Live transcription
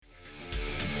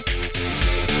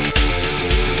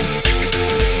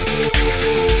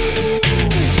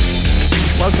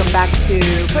Welcome back to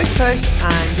Push Push.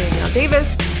 I'm Danielle Davis.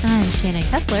 I'm Shannon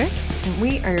Kessler. And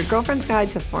we are your girlfriend's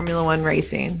guide to Formula One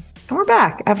racing. And we're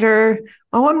back after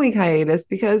a 1-week hiatus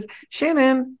because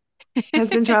Shannon has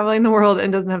been traveling the world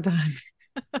and doesn't have time.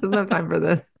 Doesn't have time for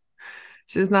this.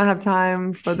 She does not have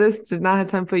time for this. Does not have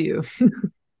time for you.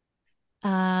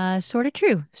 Sort of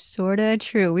true. Sort of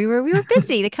true. We were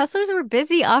busy. The Kesslers were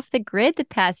busy off the grid the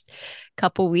past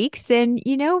couple weeks, and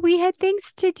we had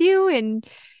things to do and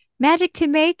magic to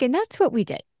make, and that's what we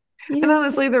did. And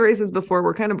honestly, the races before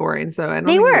were kind of boring, so I don't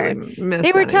they think were. I really missed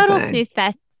They were anything. total snooze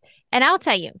fest. And I'll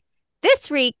tell you, this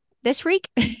week's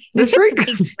race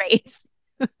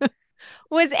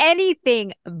was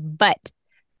anything but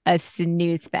a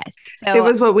snooze fest. So it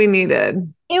was what we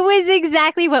needed. It was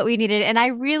exactly what we needed. And I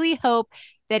really hope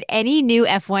that any new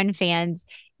F1 fans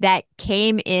that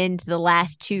came into the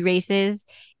last two races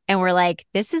and were like,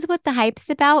 this is what the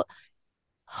hype's about,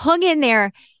 hung in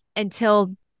there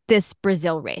until this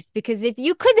Brazil race. Because if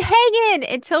you could hang in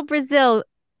until Brazil,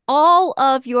 all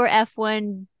of your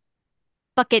F1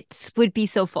 buckets would be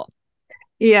so full.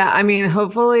 Yeah, I mean,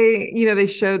 hopefully, they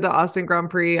showed the Austin Grand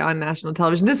Prix on national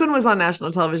television. This one was on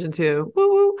national television too.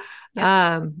 Woo woo.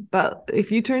 Yep. But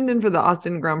if you turned in for the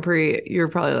Austin Grand Prix, you're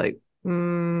probably like,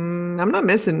 I'm not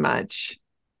missing much.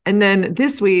 And then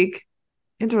this week,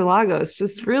 Interlagos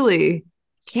just really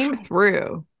came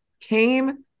through.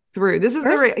 This is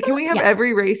the race. Can we have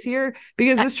every race here?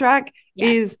 Because this track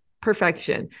is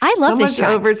perfection. I love this much track.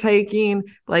 Overtaking.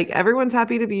 Like everyone's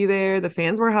happy to be there. The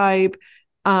fans were hype.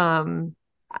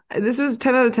 This was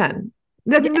 10 out of 10.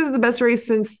 I think this is the best race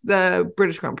since the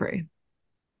British Grand Prix.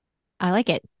 I like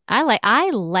it. I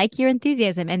like your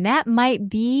enthusiasm, and that might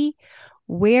be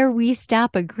where we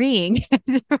stop agreeing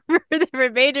for the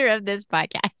remainder of this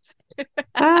podcast.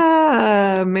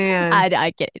 Man.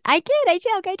 I get it. I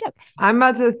joke. I'm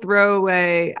about to throw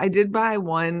away. I did buy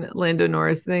one Lando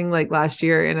Norris thing like last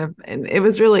year and it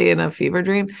was really in a fever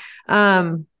dream.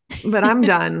 But I'm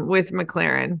done with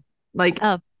McLaren. Like,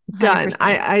 done.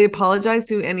 I apologize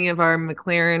to any of our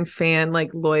McLaren fan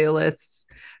loyalists,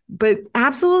 but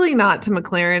absolutely not to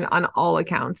McLaren on all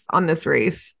accounts on this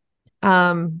race.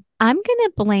 I'm gonna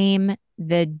blame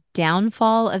the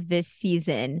downfall of this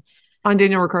season on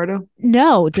Daniel Ricciardo.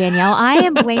 No, Danielle, I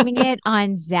am blaming it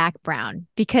on Zach Brown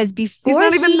because before he's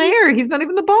not even there. He's not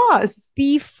even the boss.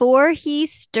 Before he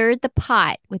stirred the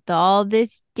pot with all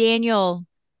this Daniel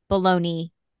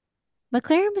baloney,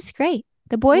 McLaren was great.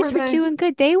 The boys were doing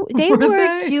good. They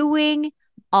were doing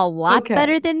a lot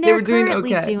better than they're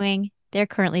currently doing. They're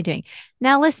currently doing.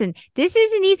 Now, listen, this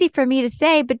isn't easy for me to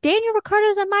say, but Daniel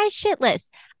Ricciardo's on my shit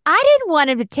list. I didn't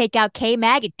want him to take out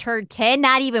K-Mag at turn 10,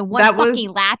 not even one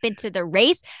lap into the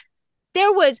race.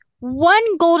 There was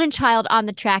one golden child on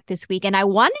the track this week, and I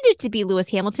wanted it to be Lewis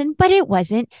Hamilton, but it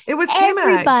wasn't. It was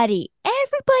everybody in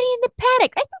the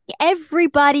paddock. I think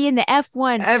everybody in the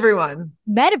F1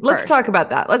 metaverse. Let's talk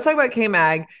about that. Let's talk about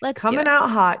K-Mag coming out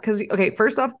hot. Because,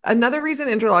 first off, another reason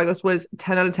Interlagos was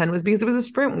 10 out of 10 was because it was a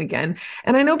sprint weekend.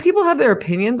 And I know people have their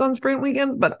opinions on sprint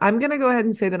weekends, but I'm going to go ahead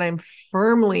and say that I'm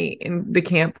firmly in the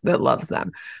camp that loves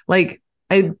them.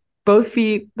 Both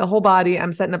feet, the whole body,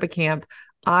 I'm setting up a camp.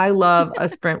 I love a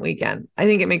sprint weekend. I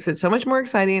think it makes it so much more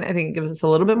exciting. I think it gives us a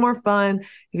little bit more fun.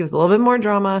 It gives a little bit more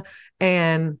drama.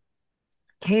 And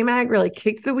K-Mag really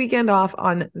kicks the weekend off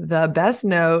on the best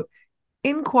note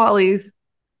in qualies,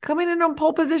 coming in on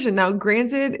pole position. Now,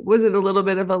 granted, was it a little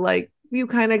bit of a you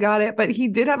kind of got it, but he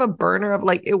did have a burner of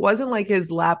it wasn't like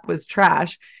his lap was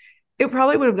trash. It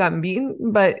probably would have gotten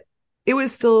beaten, but it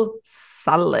was still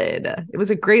solid. It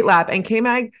was a great lap. And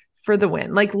K-Mag for the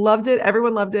win. Loved it.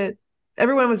 Everyone loved it.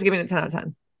 Everyone was giving it 10 out of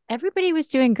 10. Everybody was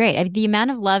doing great. The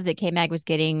amount of love that K-Mag was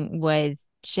getting was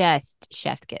just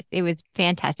chef's kiss. It was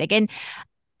fantastic. And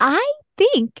I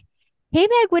think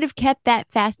K-Mag would have kept that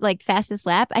fastest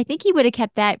lap. I think he would have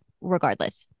kept that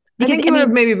regardless. Because, I think he would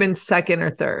have maybe been second or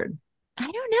third. I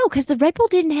don't know, because the Red Bull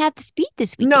didn't have the speed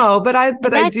this weekend. No, but I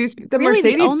do. The really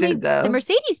Mercedes did, though. The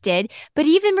Mercedes did, but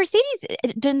even Mercedes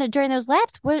during those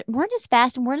laps weren't as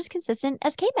fast and weren't as consistent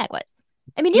as K-Mag was.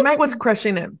 I mean, K-Mag was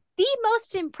crushing him. The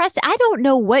most impressive. I don't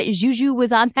know what juju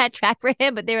was on that track for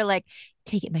him, but they were like,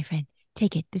 "Take it, my friend.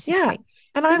 Take it. This is great."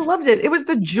 And I loved it. It was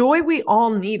the joy we all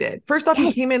needed. First off,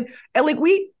 he came in and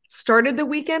we started the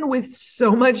weekend with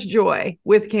so much joy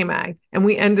with K-Mag, and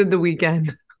we ended the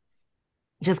weekend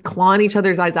just clawing each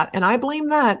other's eyes out. And I blame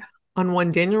that on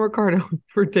one Daniel Ricciardo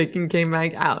for taking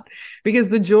K-Mag out, because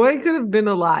the joy could have been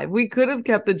alive. We could have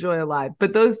kept the joy alive,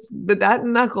 but that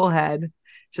knucklehead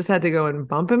just had to go and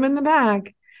bump him in the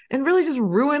back and really just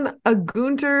ruin a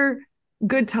Gunter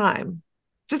good time.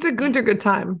 Just a Gunter good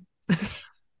time.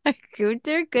 A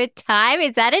Gunter good time?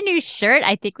 Is that a new shirt?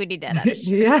 I think we need that on a shirt.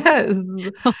 Yes.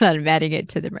 Hold on, I'm adding it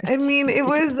to the merch. I mean, it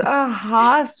was a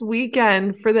Haas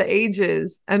weekend for the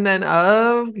ages. And then,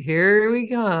 oh, here he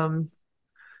comes.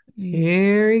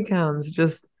 Here he comes.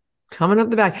 Just coming up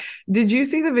the back. Did you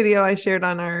see the video I shared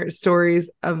on our stories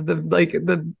of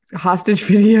the hostage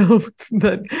video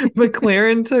that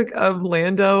McLaren took of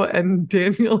Lando and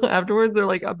Daniel afterwards? They're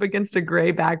like up against a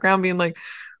gray background, being like,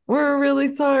 "We're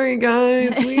really sorry,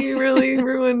 guys. We really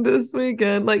ruined this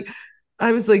weekend." Like,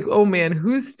 I was like, oh man,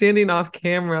 who's standing off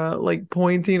camera, like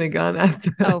pointing a gun at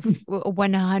them? Oh,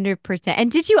 100%.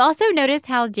 And did you also notice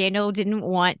how Daniel didn't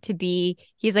want to be,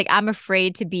 he's like, I'm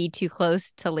afraid to be too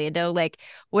close to Lando. Like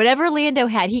whatever Lando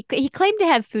had, he claimed to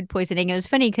have food poisoning. It was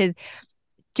funny because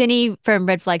Jenny from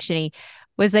Red Flag Jenny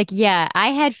was like, yeah, I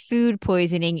had food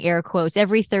poisoning, air quotes,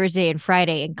 every Thursday and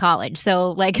Friday in college.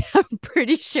 So like, I'm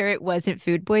pretty sure it wasn't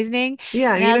food poisoning.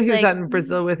 Yeah, and he was out in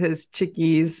Brazil with his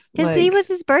chickies. Because he was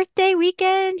his birthday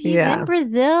weekend. He's in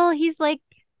Brazil. He's like,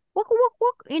 whook, whook,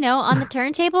 whook, on the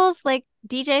turntables, like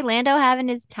DJ Lando having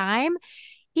his time.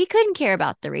 He couldn't care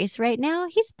about the race right now.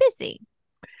 He's busy.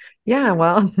 Yeah,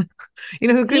 well, who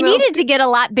he needed to get a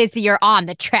lot busier on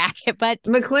the track, but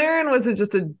McLaren was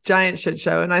just a giant shit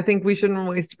show, and I think we shouldn't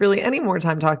waste really any more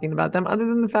time talking about them, other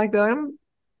than the fact that I'm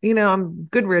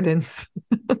good riddance.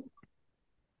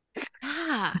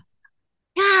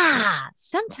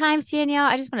 Sometimes, Danielle,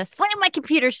 I just want to slam my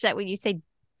computer shut when you say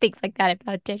things like that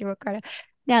about Daniel Ricciardo.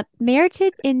 Now,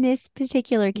 merited in this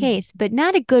particular case, but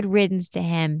not a good riddance to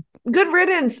him. Good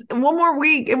riddance. One more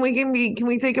week and can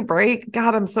we take a break?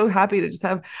 God, I'm so happy to just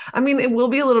have, it will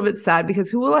be a little bit sad because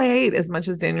who will I hate as much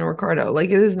as Daniel Ricciardo? Like,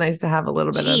 it is nice to have a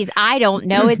little bit of. I don't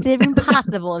know. It's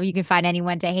impossible if you can find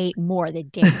anyone to hate more than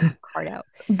Daniel Ricciardo.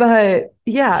 But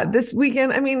yeah, this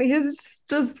weekend, his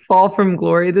just fall from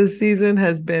glory this season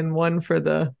has been one for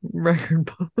the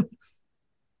record books.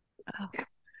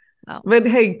 Oh. But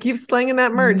hey, keep slanging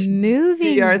that merch.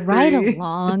 Moving DR3. Right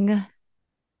along.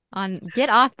 Get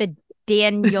off the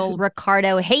Daniel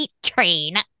Ricciardo hate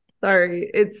train. Sorry,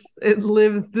 it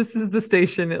lives. This is the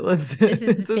station it lives in. This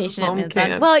is the station it's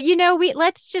on. Well,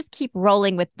 let's just keep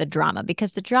rolling with the drama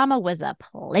because the drama was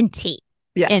aplenty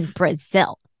in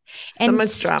Brazil. So and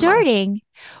much drama. Starting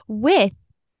with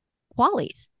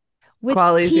qualies.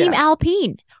 With Team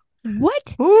Alpine. What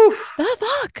the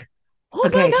fuck? Oh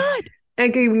my God.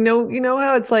 Okay, you know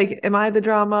how it's like, am I the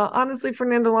drama? Honestly,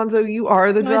 Fernando Alonso, you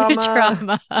are the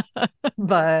drama.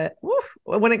 But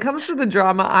when it comes to the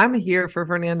drama, I'm here for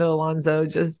Fernando Alonso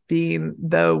just being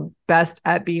the best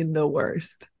at being the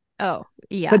worst. Oh,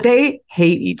 yeah. But they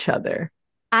hate each other.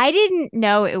 I didn't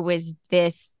know it was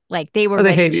this. Like they were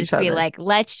ready to just be like,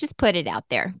 let's just put it out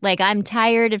there. Like I'm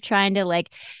tired of trying to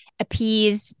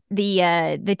appease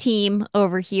the team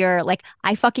over here. Like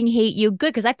I fucking hate you. Good,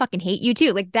 because I fucking hate you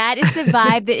too. Like that is the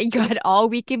vibe that you got all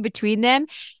weekend between them.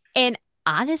 And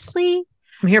honestly,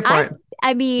 I'm here for it.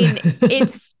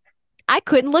 I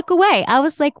couldn't look away. I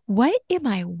was like, what am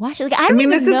I watching? Like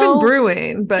this has been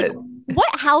brewing, but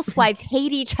what housewives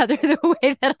hate each other the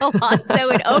way that Alonso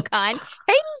and Ocon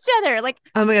hate each other? Like,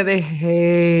 oh my God, they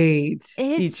hate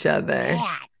each other.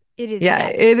 Bad. It is. Yeah,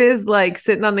 it is like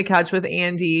sitting on the couch with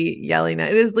Andy yelling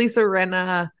at it. Is Lisa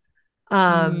Rinna,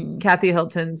 Kathy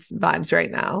Hilton's vibes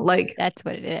right now. Like that's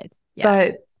what it is. Yeah.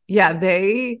 But yeah,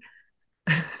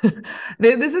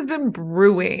 this has been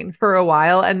brewing for a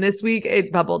while, and this week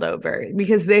it bubbled over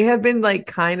because they have been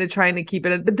kind of trying to keep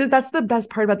it. But that's the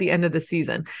best part about the end of the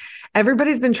season.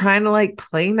 Everybody's been trying to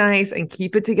play nice and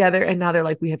keep it together, and now they're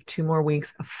like, we have 2 more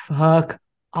weeks. Fuck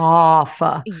off.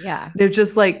 Yeah, they're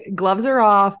just like, gloves are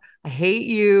off. I hate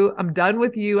you. I'm done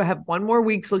with you. I have 1 more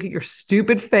week to look at your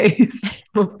stupid face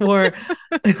before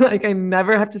I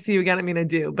never have to see you again. I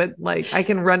do, but I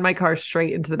can run my car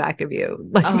straight into the back of you.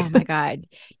 Oh my God.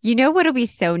 You know what'll be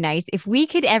so nice if we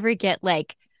could ever get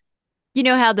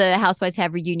how the housewives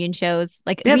have reunion shows?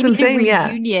 We need a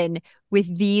reunion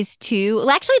with these two. Well,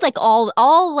 actually all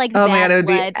oh my God, it would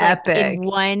be epic in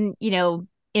one,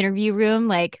 interview room,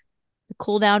 the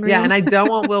cool down room. Yeah, and I don't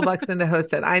want Will Buxton to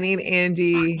host it. I need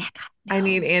Andy. No. I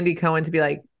need Andy Cohen to be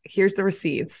like, here's the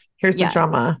receipts. Here's the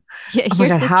drama. Yeah,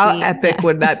 here's how epic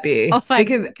would that be? Oh my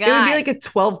God. It would be like a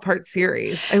 12-part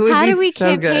series. It would How be do we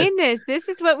so campaign good. this? This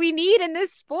is what we need in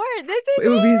this sport. It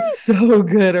would be so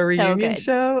good. A reunion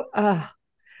show.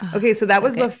 Okay, so that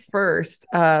was the first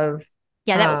of.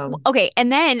 Yeah. Okay,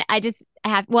 and then I just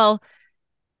have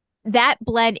that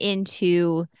bled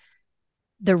into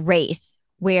the race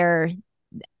where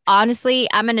honestly,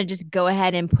 I'm going to just go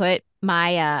ahead and put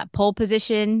my pole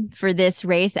position for this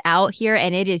race out here,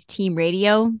 and it is Team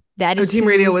Radio. That is Team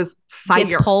Radio was fire.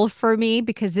 Gets pulled for me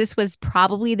because this was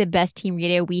probably the best Team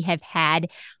Radio we have had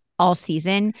all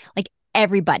season. Like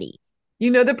everybody.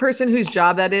 The person whose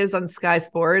job that is on Sky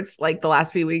Sports, like the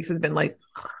last few weeks has been like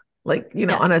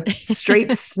on a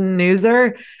straight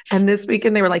snoozer. And this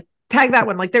weekend they were like, tag that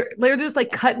one. Like they're just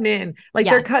like cutting in, like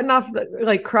they're cutting off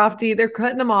like Crofty. They're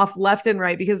cutting them off left and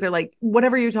right because they're like,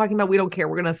 whatever you're talking about, we don't care.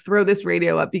 We're going to throw this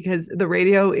radio up because the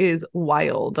radio is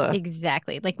wild.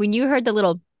 Exactly. Like when you heard the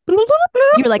little, you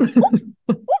were like,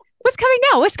 what's coming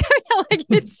now? What's coming now? Like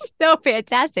it's so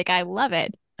fantastic. I love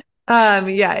it.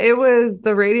 Yeah, it was,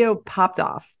 the radio popped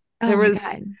off. There was,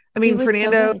 God. I mean,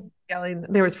 Fernando yelling,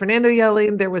 there was Fernando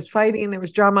yelling, there was fighting, there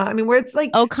was drama. I mean, where it's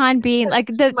like Ocon being like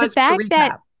the fact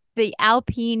that the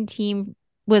Alpine team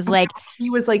was like, he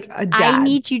was like a dad. I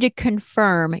need you to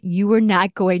confirm you were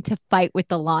not going to fight with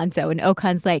Alonso. And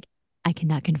Ocon's like, I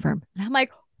cannot confirm. And I'm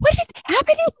like, what is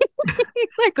happening?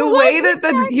 Like the way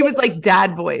that he was like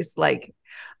dad voice, like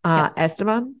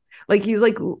Esteban. Like he's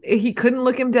like, he couldn't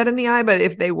look him dead in the eye, but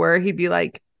if they were, he'd be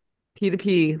like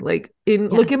P2P, like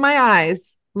look in my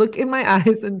eyes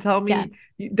and tell me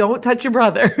you don't touch your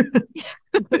brother.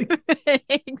 Like,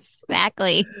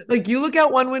 exactly. Like you look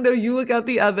out one window, you look out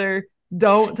the other.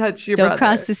 Don't touch your brother. Don't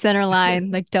cross the center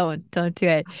line. Like don't do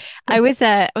it. I was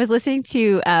listening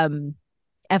to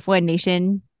F1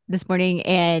 Nation this morning,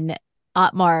 and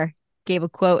Otmar gave a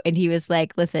quote, and he was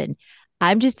like, listen,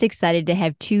 I'm just excited to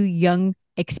have two young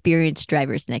experienced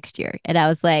drivers next year. And I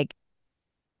was like,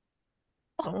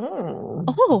 okay.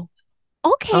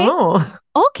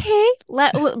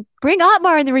 Let bring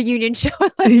Otmar in the reunion show.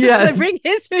 Yes. Bring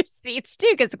his receipts too,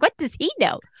 because what does he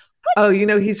know?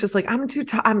 He's just like, I'm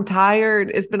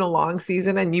tired. It's been a long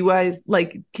season, and you guys,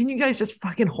 like, can you guys just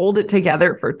fucking hold it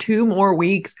together for 2 more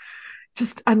weeks?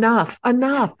 Just enough. And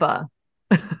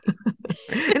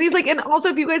he's like, and also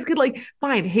if you guys could like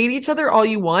fine, hate each other all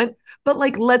you want, but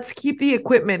like let's keep the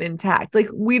equipment intact. Like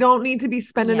we don't need to be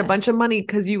spending a bunch of money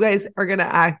because you guys are gonna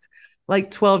act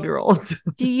like 12-year-olds.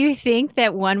 Do you think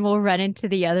that one will run into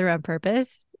the other on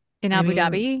purpose in Abu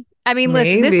Dhabi? I mean,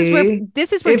 listen,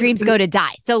 this is where dreams go to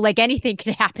die. So like anything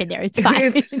can happen there. It's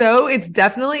fine. If so, it's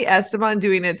definitely Esteban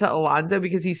doing it to Alonso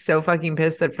because he's so fucking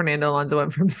pissed that Fernando Alonso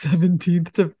went from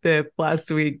 17th to 5th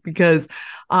last week. Because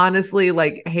honestly,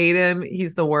 like, hate him.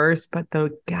 He's the worst, but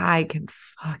the guy can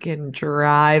fucking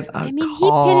drive a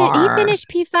car. He finished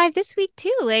P5 this week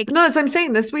too. Like, no, that's what I'm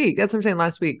saying this week. That's what I'm saying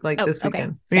last week. Like this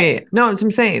weekend. Okay. Yeah. No, that's what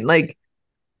I'm saying. Like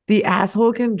the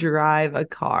asshole can drive a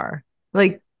car.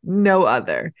 Like, no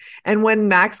other. And when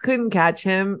Max couldn't catch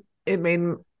him, it made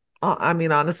I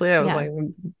mean, honestly, I was like,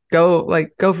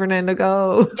 go Fernando,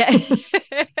 go. Yeah.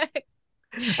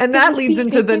 And that leads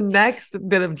into the next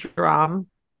bit of drama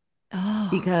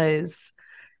because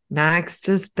Max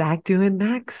just back doing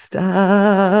Max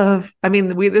stuff. I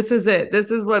mean, this is it. This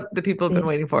is what the people have been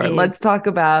waiting for. Let's talk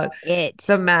about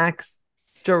the Max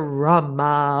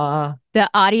drama. The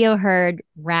audio heard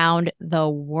round the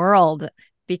world.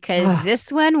 Because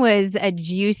this one was a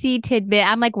juicy tidbit.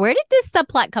 I'm like, where did this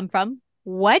subplot come from?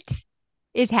 What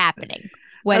is happening?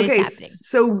 What is happening?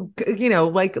 So,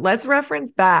 like, let's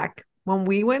reference back. When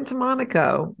we went to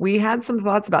Monaco, we had some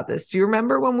thoughts about this. Do you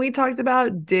remember when we talked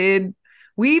about,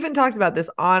 we even talked about this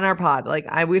on our pod? Like,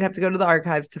 we'd have to go to the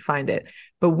archives to find it.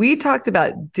 But we talked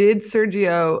about, did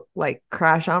Sergio, like,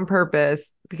 crash on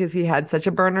purpose because he had such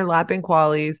a burner lap in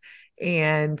qualies?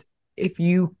 And if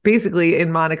you basically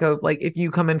in Monaco, like if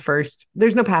you come in first,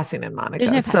 there's no passing in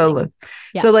Monaco. So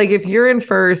like if you're in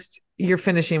first, you're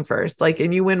finishing first, like,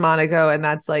 and you win Monaco, and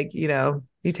that's like, you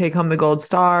take home the gold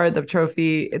star, the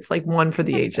trophy. It's like one for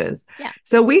the ages. Yeah.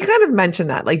 So we kind of mentioned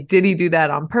that, like, did he do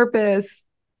that on purpose?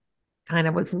 Kind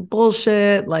of was some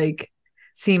bullshit, like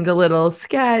seemed a little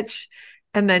sketch.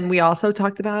 And then we also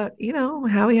talked about,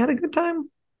 how he had a good time.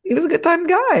 He was a good time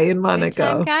guy in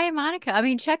Monaco. I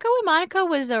mean, Checo in Monaco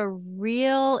was a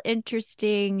real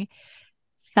interesting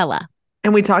fella.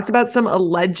 And we talked about some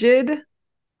alleged,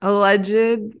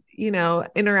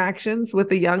 interactions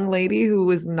with a young lady who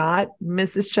was not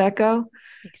Mrs. Checo.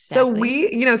 Exactly. So we,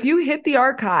 if you hit the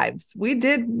archives, we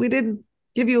did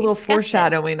give you a little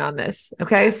foreshadowing on this.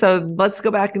 Okay. So let's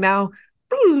go back now.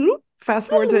 Fast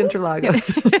forward to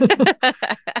Interlagos.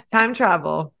 Time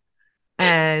travel.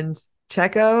 And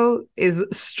Checo is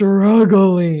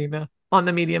struggling on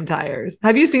the medium tires.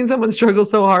 Have you seen someone struggle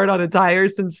so hard on a tire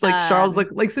since like Charles,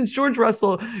 like since George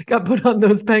Russell got put on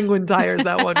those penguin tires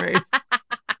that one race?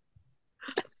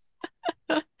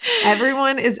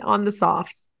 Everyone is on the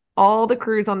softs. All the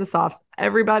crew's on the softs.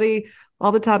 Everybody,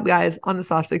 all the top guys on the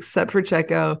softs except for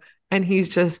Checo, and he's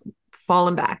just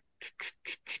falling back.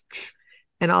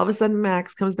 And all of a sudden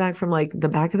Max comes back from like the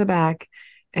back of the back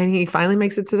and he finally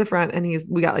makes it to the front and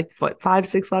we got like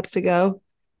 5-6 laps to go.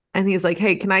 And he's like,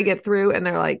 hey, can I get through? And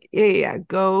they're like, yeah,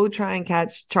 go try and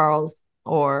catch Charles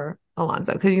or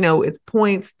Alonso. Cause it's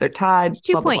points. They're tied. It's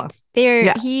 2 points.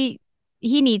 He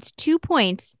needs 2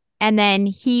 points and then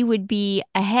he would be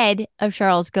ahead of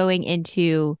Charles going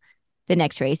into the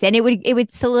next race. And it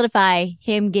would solidify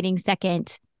him getting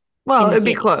second. Well, it'd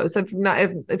be close.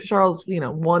 If Charles,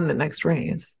 won the next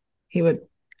race, he would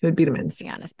beat him in. Be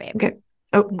honest, babe. Okay.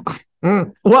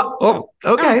 What? Oh,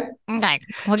 okay. Okay.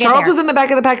 Charles was in the back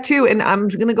of the pack too, and I'm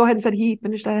gonna go ahead and say he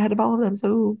finished ahead of all of them.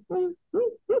 So,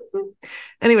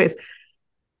 anyways,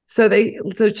 so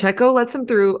Checo lets him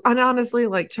through, and honestly,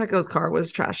 like Checo's car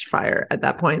was trash fire at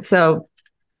that point, so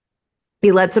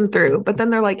he lets him through. But then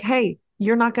they're like, "Hey,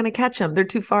 you're not gonna catch him. They're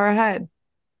too far ahead.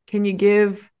 Can you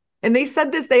give?" And they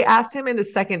said this. They asked him in the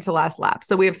second to last lap.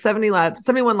 So we have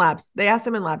 71 laps. They asked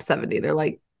him in lap 70. They're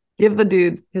like, give the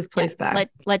dude his place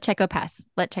back. Let Checo pass.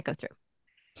 Let Checo through.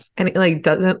 And he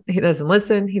doesn't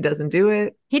listen. He doesn't do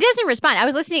it. He doesn't respond. I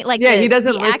was listening he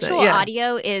doesn't the listen. Actual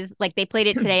audio is like they played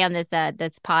it today on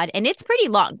this pod and it's pretty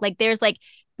long. Like there's like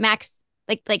Max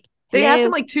like they asked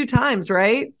him like 2 times,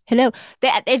 right? Hello.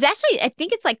 It's actually I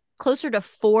think it's like closer to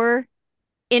 4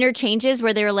 interchanges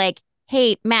where they're like,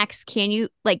 hey, Max, can you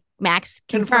Max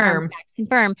confirm.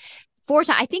 4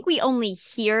 times. I think we only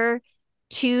hear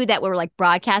 2 that were like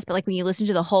broadcast, but like when you listen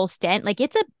to the whole stint, like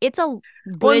it's a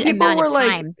good amount of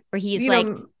time where he's like,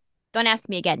 don't ask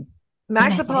me again.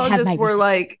 Max apologists were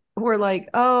like,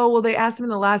 oh, well, they asked him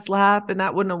in the last lap and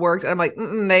that wouldn't have worked. And I'm like,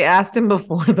 they asked him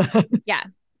before that. Yeah,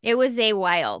 it was a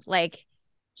while. Like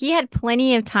he had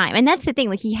plenty of time. And that's the thing.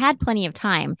 Like he had plenty of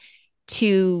time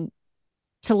to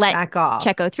let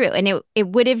Checo through. And it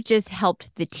would have just helped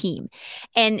the team.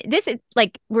 And this is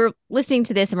like, we're listening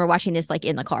to this and we're watching this like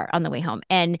in the car on the way home.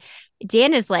 And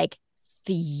Dan is like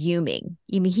fuming.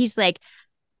 I mean, he's like,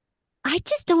 I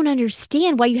just don't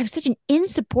understand why you have such an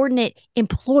insubordinate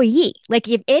employee. Like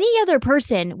if any other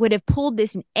person would have pulled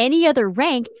this in any other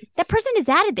rank, that person is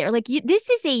added there. Like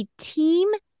this is a team.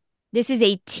 This is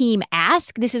a team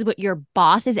ask. This is what your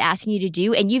boss is asking you to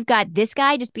do. And you've got this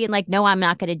guy just being like, no, I'm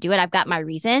not going to do it. I've got my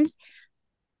reasons.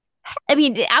 I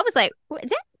mean, I was like,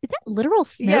 is that literal?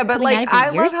 Yeah, but like,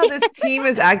 I love how this team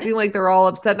is acting like they're all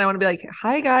upset. And I want to be like,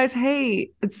 hi, guys.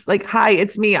 Hey, it's like, hi,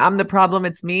 it's me. I'm the problem.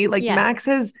 It's me. Like Max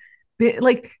has been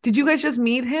like, did you guys just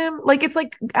meet him? Like, it's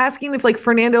like asking if like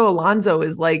Fernando Alonso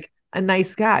is like a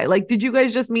nice guy. Like, did you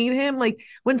guys just meet him? Like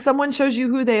when someone shows you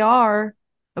who they are,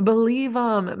 believe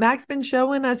him. Max been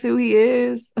showing us who he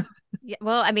is. Yeah,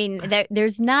 well, I mean,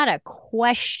 there's not a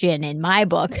question in my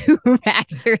book who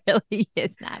Max really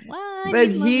is. Not one.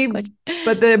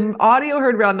 But the audio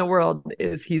heard around the world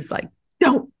is he's like,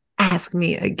 don't ask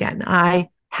me again. I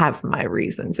have my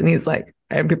reasons. And he's like,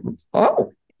 and people,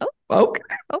 okay.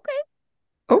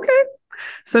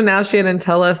 So now Shannon,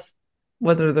 tell us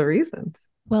what are the reasons?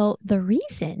 Well, the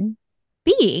reason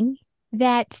being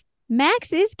that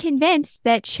Max is convinced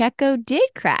that Checo did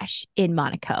crash in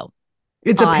Monaco.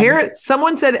 It's apparent.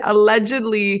 Someone said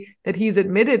allegedly that he's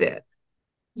admitted it.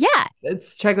 Yeah.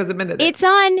 Checo's admitted it. It's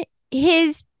on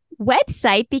his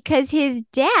website because his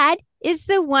dad is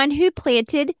the one who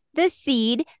planted the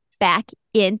seed back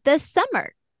in the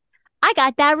summer. I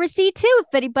got that receipt too.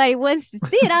 If anybody wants to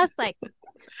see it, I was like,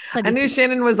 I knew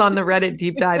Shannon was on the Reddit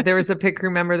deep dive. There was a pit crew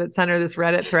member that sent her this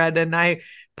Reddit thread, and I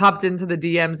popped into the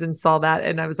DMs and saw that,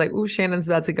 and I was like, "Ooh, Shannon's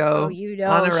about to go." Oh,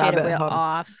 on a Shannon went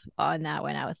off on that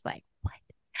one. I was like,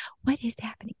 "What is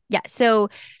happening?" Yeah. So,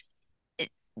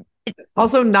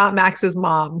 also not Max's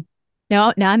mom.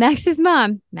 No, not Max's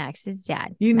mom. Max's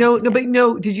dad.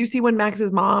 Did you see when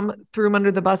Max's mom threw him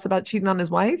under the bus about cheating on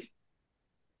his wife?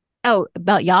 Oh,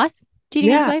 about Yas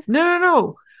cheating on his wife?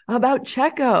 No, about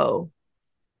Checo.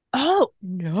 Oh,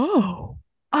 no.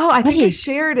 Oh, I think I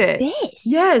shared it. This?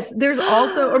 Yes. There's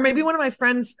also, or maybe one of my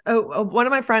friends,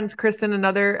 Kristen,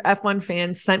 another F1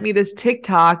 fan, sent me this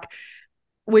TikTok,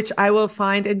 which I will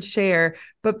find and share.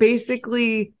 But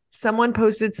basically, someone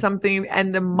posted something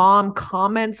and the mom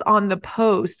comments on the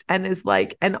post and is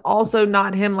like, and also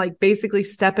not him, like basically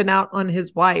stepping out on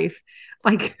his wife.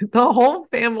 Like the whole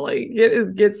family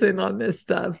gets in on this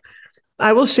stuff.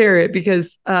 I will share it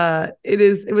because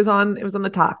it was on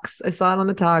the talks. I saw it on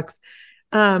the talks.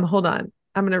 Hold on.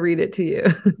 I'm going to read it to you.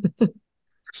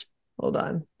 Hold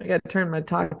on. I got to turn my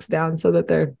talks down so that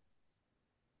they're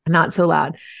not so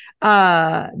loud.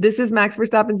 This is Max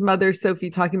Verstappen's mother, Sophie,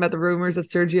 talking about the rumors of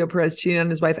Sergio Perez cheating on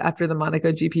his wife after the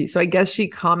Monaco GP. So I guess she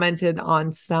commented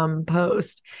on some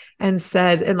post and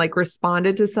said, and like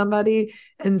responded to somebody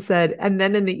and said, and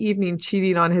then in the evening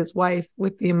cheating on his wife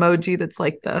with the emoji that's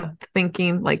like the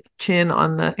thinking, like chin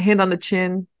on the hand on the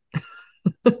chin.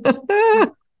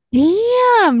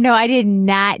 Damn. No, I did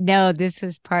not know this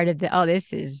was part of the,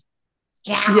 this is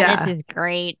this is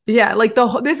great. Yeah, like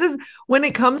this is when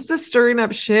it comes to stirring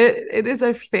up shit, it is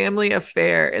a family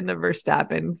affair in the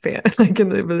Verstappen like in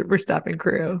the Verstappen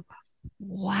crew.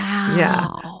 Wow. Yeah.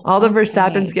 All the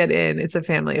Verstappens get in. It's a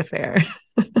family affair.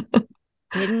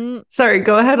 Sorry,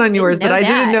 go ahead on yours, but I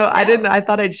didn't know. No. I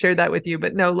thought I'd share that with you,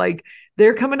 but no, like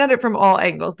they're coming at it from all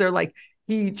angles. They're like,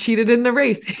 he cheated in the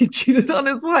race. He cheated on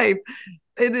his wife.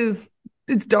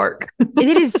 It's dark.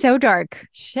 It is so dark.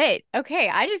 Shit. Okay.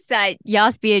 I just thought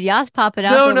Yas being Yas popping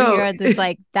up over here. This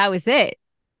like, that was it.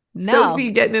 No.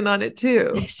 Sophie getting in on it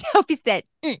too. Sophie said,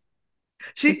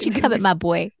 she come at my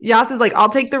boy. Yas is like, I'll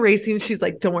take the racing. She's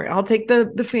like, don't worry, I'll take the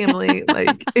family.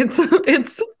 Like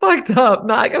it's fucked up.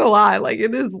 Not gonna lie. Like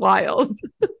it is wild.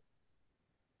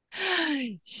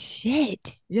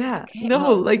 Shit. Yeah. Okay,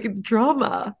 like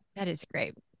drama. That is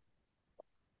great.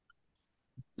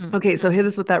 Okay, so hit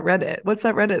us with that Reddit. What's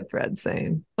that Reddit thread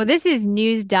saying? Well, this is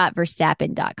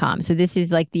news.verstappen.com. So this is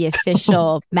like the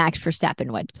official Max Verstappen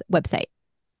website.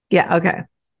 Yeah, okay.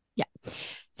 Yeah.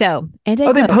 So, and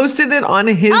they posted it on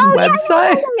his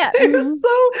website. Yeah. It's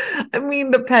so, I mean,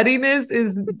 the pettiness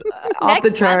is off the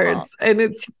charts. Level. And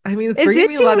it's bringing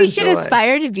me a lot of joy. We should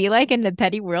aspire to be like in the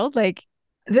petty world? Like,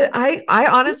 I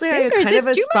honestly, I kind of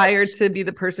aspire to be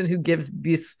the person who gives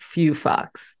these few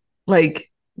fucks. Like,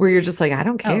 where you're just like, I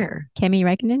don't care. Kimi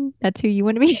Räikkönen? That's who you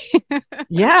want to be?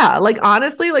 Yeah. Like,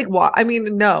 honestly, like, I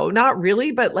mean, no, not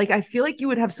really. But like, I feel like you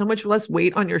would have so much less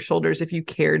weight on your shoulders if you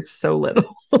cared so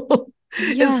little.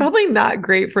 It's probably not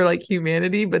great for like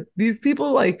humanity, but these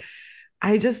people, like,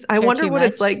 I wonder what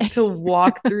it's like to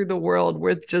walk through the world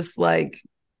with just like,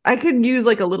 I could use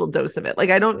like a little dose of it. Like,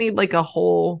 I don't need like the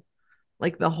whole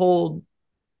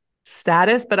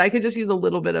status, but I could just use a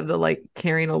little bit of the like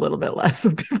caring a little bit less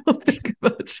when people think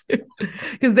about you,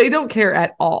 because they don't care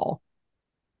at all.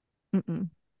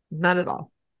 Not at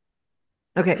all.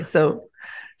 Okay, so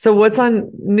what's on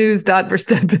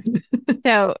news.verstappen?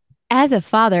 So as a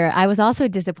father, I was also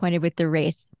disappointed with the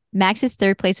race. Max's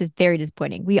third place was very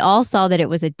disappointing. We all saw that it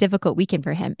was a difficult weekend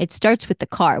for him. It starts with the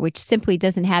car, which simply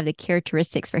doesn't have the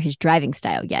characteristics for his driving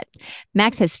style yet.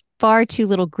 Max has far too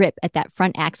little grip at that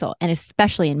front axle, and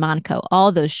especially in Monaco,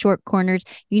 all those short corners,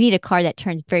 you need a car that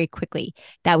turns very quickly.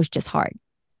 That was just hard.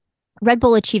 Red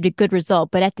Bull achieved a good result,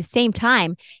 but at the same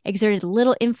time, exerted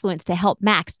little influence to help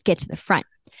Max get to the front.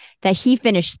 That he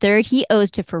finished third, he owes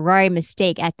to Ferrari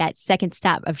mistake at that second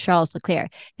stop of Charles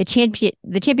Leclerc. The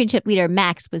championship leader,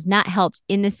 Max, was not helped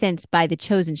in the sense by the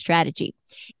chosen strategy.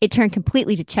 It turned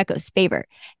completely to Checo's favor.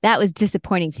 That was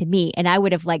disappointing to me, and I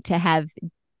would have liked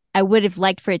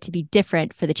for it to be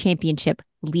different for the championship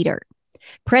leader.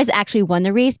 Perez actually won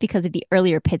the race because of the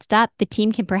earlier pit stop. The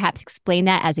team can perhaps explain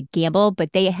that as a gamble,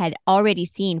 but they had already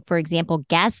seen, for example,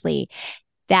 Gasly,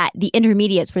 that the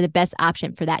intermediates were the best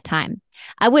option for that time.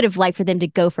 I would have liked for them to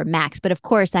go for Max, but of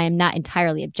course, I am not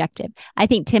entirely objective. I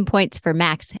think 10 points for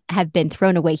Max have been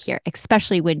thrown away here,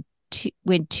 especially when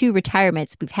two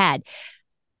retirements we've had.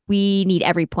 We need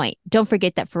every point. Don't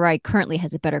forget that Ferrari currently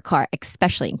has a better car,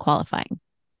 especially in qualifying.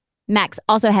 Max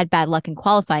also had bad luck in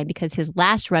qualifying because his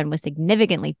last run was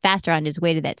significantly faster on his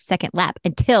way to that second lap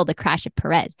until the crash of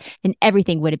Perez. Then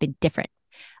everything would have been different.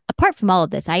 Apart from all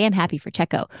of this, I am happy for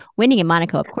Checo. Winning in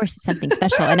Monaco, of course, is something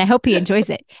special, and I hope he enjoys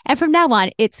it. And from now on,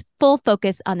 it's full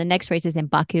focus on the next races in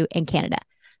Baku and Canada.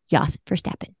 Jos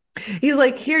Verstappen. He's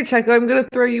like, here, Checo, I'm going to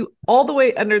throw you all the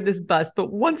way under this bus,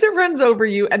 but once it runs over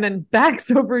you and then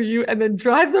backs over you and then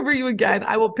drives over you again,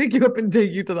 I will pick you up and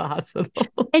take you to the hospital.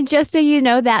 And just so you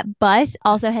know, that bus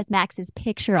also has Max's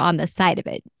picture on the side of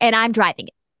it, and I'm driving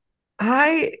it.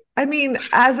 I mean,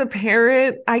 as a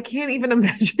parent, I can't even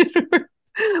imagine.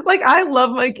 Like, I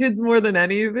love my kids more than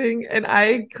anything, and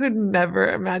I could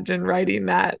never imagine writing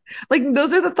that. Like,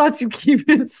 those are the thoughts you keep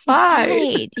inside.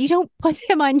 Right. You don't put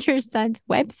them on your son's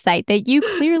website that you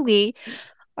clearly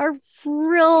are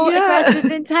real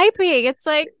aggressive in typing. It's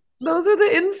like, those are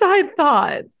the inside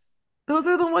thoughts. Those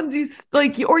are the ones you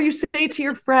like, or you say to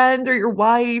your friend or your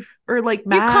wife or like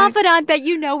Max. You're confident that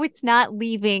you know it's not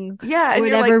leaving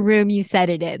whatever room you set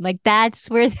it in. Like, that's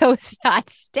where those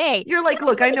thoughts stay. You're like,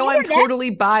 look, I know I'm totally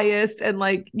biased and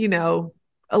like, you know,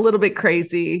 a little bit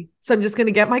crazy. So I'm just going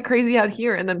to get my crazy out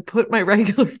here and then put my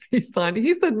regular face on.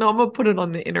 He said, no, I'm going to put it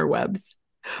on the interwebs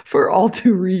for all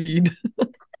to read.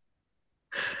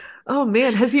 Oh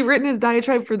man, has he written his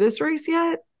diatribe for this race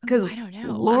yet? Because I don't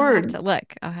know. Lord, I'll have to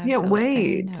look. can't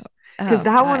wait. Because Oh,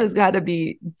 that one God. has got to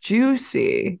be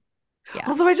juicy. Yeah.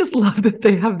 Also, I just love that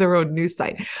they have their own news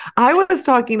site. I was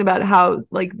talking about how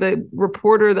like the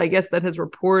reporter, I guess, that has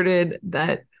reported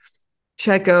that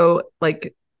Checo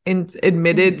like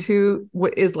admitted to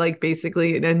what is like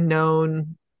basically a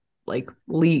known like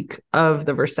leak of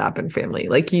the Verstappen family.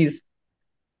 He's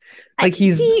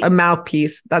a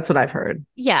mouthpiece. That's what I've heard.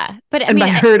 Yeah. But I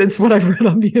heard it's what I've read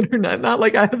on the internet. Not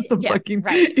like I have some fucking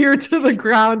ear to the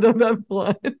ground of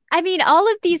F1. I mean,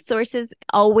 all of these sources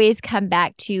always come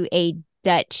back to a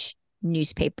Dutch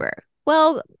newspaper.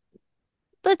 Well,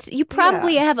 you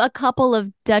probably have a couple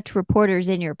of Dutch reporters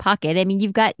in your pocket. I mean,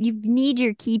 you need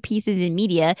your key pieces in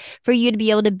media for you to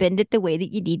be able to bend it the way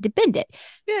that you need to bend it.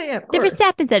 Yeah, of course. The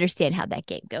Verstappens understand how that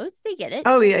game goes. They get it.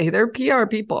 Oh yeah, they're PR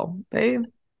people. They are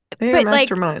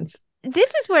masterminds. Like,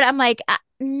 this is what I'm like.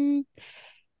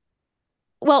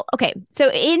 Well, okay.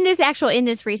 So in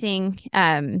this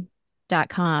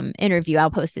racing.com interview,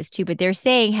 I'll post this too, but they're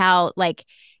saying how like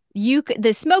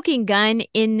the smoking gun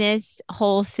in this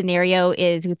whole scenario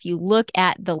is if you look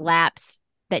at the laps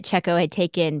that Checo had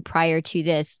taken prior to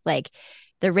this, like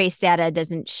the race data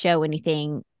doesn't show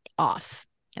anything off.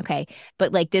 Okay.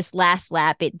 But like this last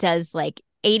lap, it does like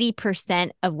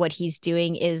 80% of what he's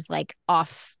doing is like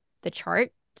off the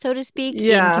chart, so to speak,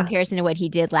 in comparison to what he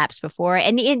did laps before.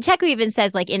 And Checo even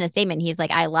says like in a statement, he's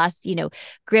like, I lost,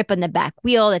 grip on the back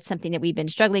wheel. That's something that we've been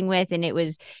struggling with. And it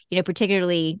was,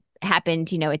 particularly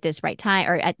happened, at this right time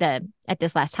or at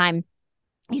this last time.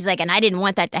 He's like, and I didn't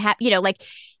want that to happen, like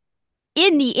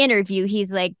in the interview,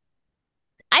 he's like,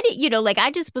 I didn't,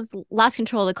 I just lost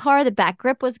control of the car. The back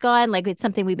grip was gone. Like it's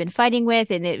something we've been fighting with.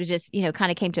 And it was just,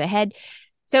 kind of came to a head.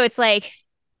 So it's like,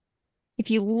 if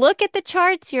you look at the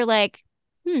charts, you're like,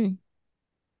 I mean,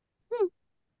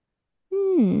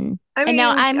 and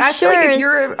now I feel like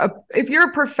if you're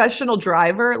a professional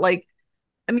driver, like,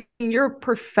 I mean, you're a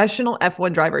professional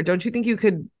F1 driver. Don't you think you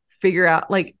could figure out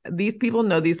like these people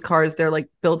know these cars? They're like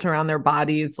built around their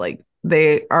bodies. Like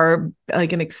they are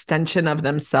like an extension of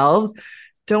themselves.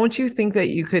 Don't you think that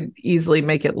you could easily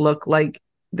make it look like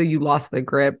that you lost the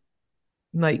grip?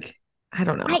 Like, I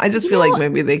don't know. I just feel like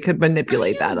maybe they could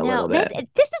manipulate that a little bit.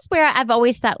 This is where I've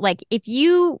always thought, like, if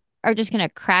you are just going to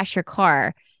crash your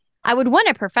car, I would want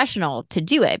a professional to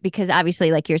do it because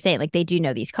obviously, like you're saying, like they do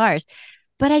know these cars.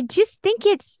 But I just think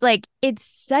it's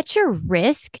such a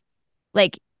risk.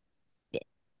 Like,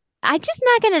 I'm just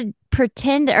not going to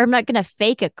pretend or I'm not going to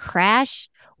fake a crash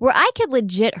where I could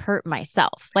legit hurt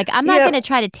myself. Like, I'm not going to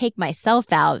try to take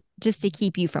myself out just to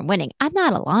keep you from winning. I'm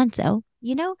not Alonso,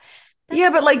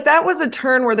 but like that was a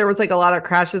turn where there was like a lot of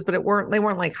crashes, but they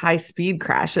weren't like high speed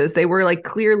crashes. They were like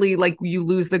clearly like you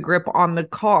lose the grip on the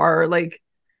car, like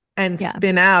and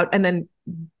spin out and then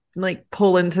like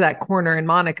pull into that corner in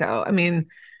Monaco. I mean,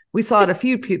 we saw it a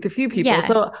few people. Yeah.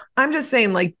 So I'm just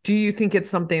saying, like, do you think it's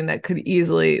something that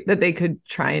they could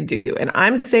try and do? And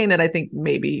I'm saying that I think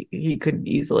maybe he could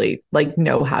easily like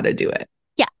know how to do it.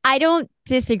 Yeah, I don't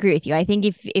disagree with you. I think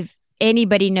if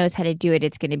anybody knows how to do it,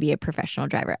 it's going to be a professional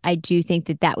driver. I do think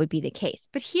that would be the case.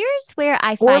 But here's where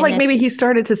I find or like maybe he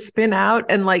started to spin out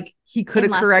and like he could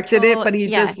have corrected it, but he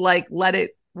just like let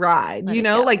it ride.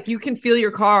 Like you can feel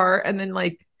your car and then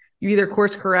like you either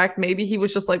course correct. Maybe he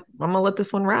was just like, I'm gonna let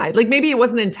this one ride. Like maybe it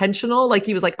wasn't intentional. Like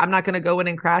he was like, I'm not gonna go in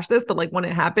and crash this. But like when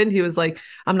it happened, he was like,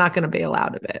 I'm not gonna bail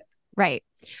out of it. Right.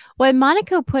 Well,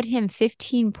 Monaco put him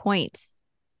 15 points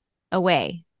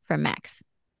away from Max.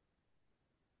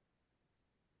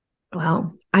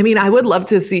 Well, I mean, I would love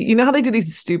to see, how they do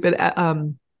these stupid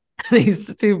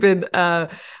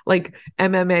like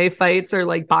MMA fights or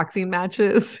like boxing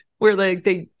matches where like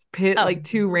they pit like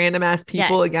two random ass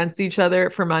people against each other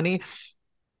for money.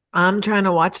 I'm trying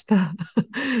to watch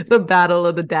the battle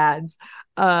of the dads.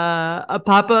 A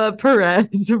Papa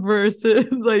Perez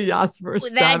versus a Jasper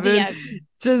Verstappen.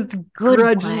 Just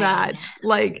grudge match,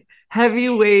 like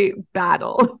heavyweight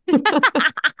battle.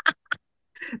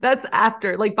 That's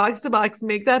after, like, box to box,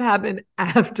 make that happen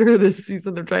after this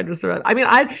season of Trying to Survive. I mean,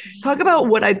 I'd talk about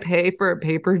what I'd pay for a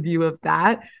pay-per-view of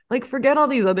that. Like, forget all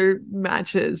these other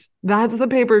matches. That's the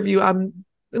pay-per-view I'm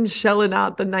shelling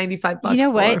out the $95. You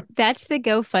know what? That's the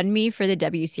GoFundMe for the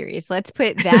W Series. Let's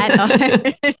put that on,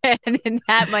 and then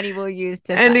that money we'll use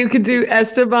to. And you could do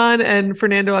Esteban and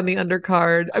Fernando on the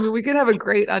undercard. I mean, we could have a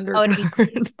great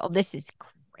undercard. This is great.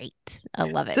 I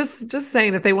love it. Just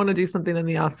saying if they want to do something in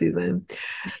the off season.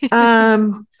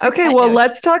 Okay, well,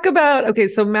 let's talk about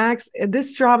so Max,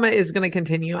 this drama is going to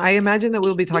continue. I imagine that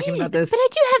we'll be talking about this. But I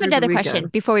do have another question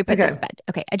before we put this to bed.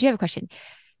 Okay, I do have a question.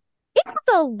 it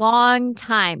was a long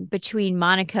time between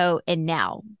Monaco and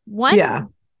now. One, Yeah.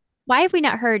 why have we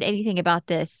not heard anything about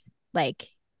this like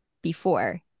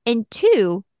before? And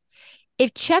two,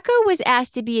 if Checo was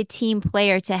asked to be a team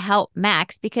player to help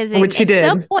Max, because Which he at did.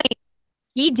 some point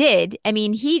he did. I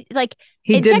mean, he did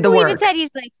Checo the work. even said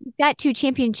he's like, he got 2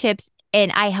 championships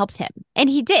and I helped him. And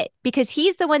he did, because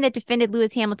he's the one that defended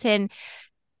Lewis Hamilton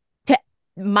to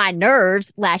my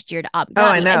nerves last year to Abu Dhabi.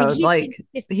 I know. I mean,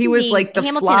 he was like the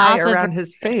Hamilton fly around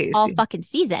his face all fucking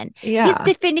season. Yeah. He's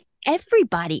defending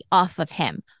everybody off of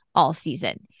him all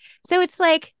season. So it's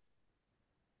like,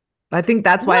 I think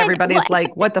that's why everybody's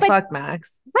like, what the fuck,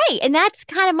 Max? Right. And that's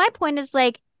kind of my point, is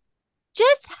like,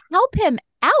 just help him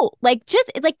out. Like, just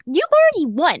like, you've already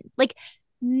won. Like,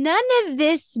 none of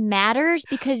this matters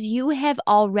because you have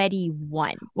already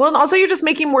won. Well, and also you're just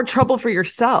making more trouble for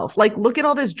yourself. Like, look at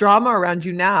all this drama around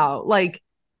you now. Like,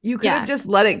 you could have just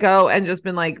let it go and just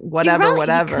been like, whatever. You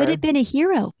could have been a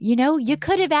hero. You know, you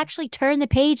could have actually turned the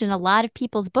page in a lot of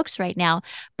people's books right now.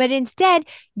 But instead,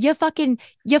 you flip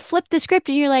the script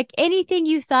and you're like, anything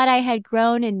you thought I had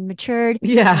grown and matured.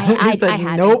 Yeah. I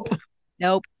nope. Haven't.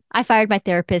 Nope. I fired my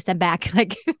therapist. I'm back.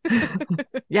 Like,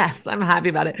 yes, I'm happy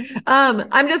about it.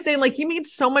 I'm just saying, like, he made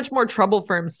so much more trouble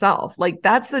for himself. Like,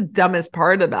 that's the dumbest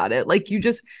part about it. Like, you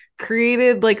just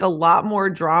created like a lot more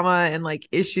drama and like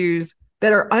issues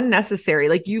that are unnecessary.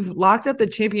 Like, you've locked up the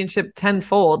championship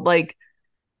tenfold. Like,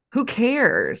 who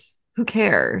cares? Who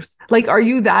cares? Like, are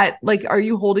you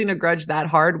holding a grudge that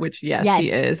hard? Which yes.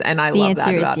 He is. And I love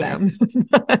that about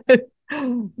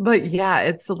him. But yeah,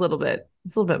 it's a little bit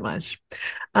much.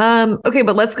 Okay,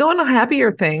 but let's go on to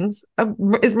happier things.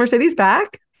 Is Mercedes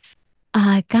back?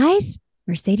 Guys,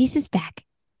 Mercedes is back.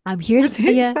 I'm here to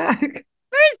tell you. Back.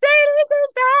 Mercedes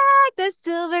is back. The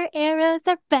silver arrows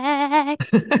are back.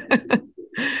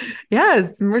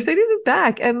 Yes, Mercedes is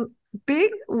back. And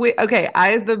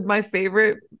my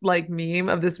favorite like meme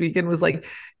of this weekend was like,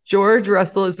 George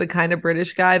Russell is the kind of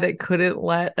British guy that couldn't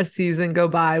let a season go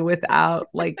by without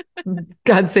like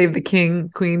God Save the King,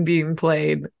 Queen being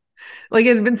played. Like,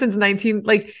 it's been since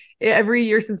every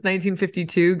year since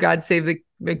 1952, God Save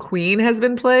the Queen has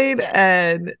been played. Yes.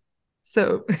 And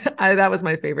so that was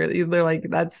my favorite. They're like,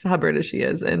 that's how British he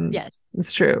is. And yes,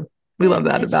 it's true. We love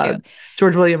that about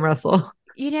George William Russell.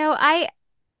 You know, I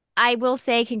will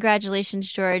say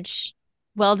congratulations, George.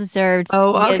 Well deserved.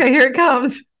 Oh, okay. Here it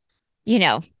comes. You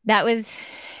know, it's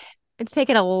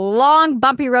taken a long,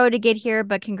 bumpy road to get here,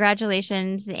 but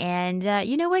congratulations. And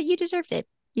you know what? You deserved it.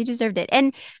 You deserved it.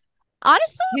 And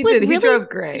honestly, he did. He drove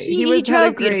great. He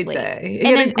drove a great day. He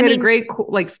had a great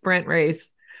like sprint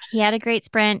race. He had a great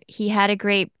sprint.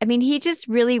 He just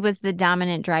really was the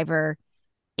dominant driver.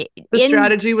 The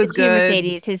strategy was good.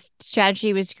 Mercedes, his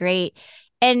strategy was great.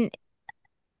 And,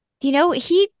 you know,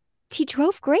 he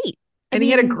drove great. And he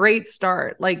had a great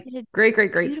start, like great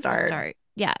start.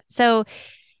 Yeah. So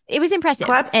it was impressive.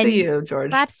 Claps to you,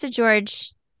 George. Claps to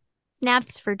George.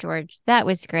 Snaps for George. That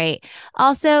was great.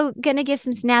 Also, gonna give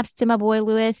some snaps to my boy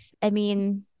Lewis. I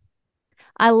mean,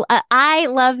 I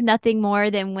love nothing more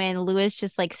than when Lewis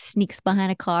just like sneaks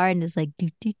behind a car and is like,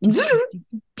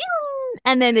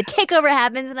 and then the takeover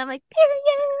happens, and I'm like, there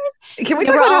he is. Can we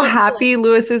talk about how happy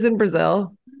Lewis is in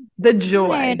Brazil? The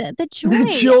joy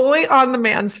on the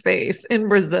man's face in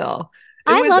Brazil.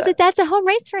 I love that that's a home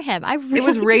race for him. It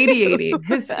was radiating.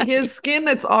 His skin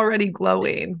that's already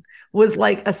glowing was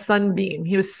like a sunbeam.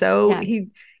 He was he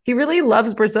really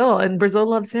loves Brazil, and Brazil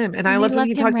loves him. And I loved when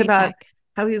he talked about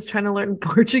how he was trying to learn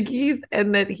Portuguese,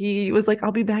 and that he was like,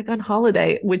 I'll be back on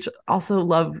holiday, which also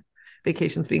love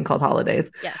vacations being called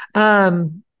holidays. Yes.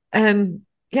 And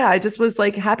yeah, I just was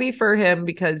like happy for him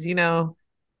because, you know,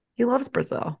 he loves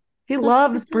Brazil. He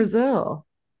loves Brazil.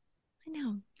 I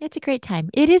know. It's a great time.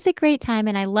 It is a great time.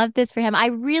 And I love this for him. I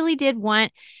really did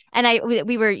want, and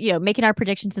we were, you know, making our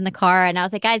predictions in the car. And I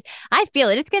was like, guys, I feel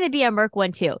it. It's going to be a Merc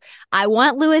one too. I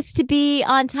want Lewis to be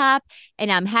on top,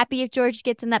 and I'm happy if George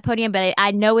gets in that podium, but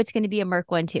I know it's going to be a Merc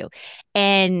one too.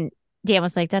 And Dan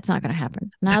was like, that's not going to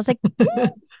happen. And I was like,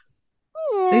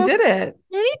 He did it.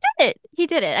 He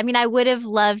did it. I mean, I would have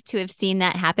loved to have seen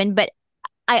that happen, but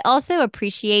I also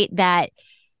appreciate that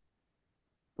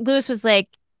Lewis was like,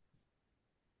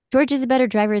 George is a better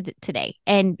driver today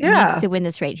and needs to win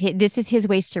this race. This is his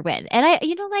race to win. And that's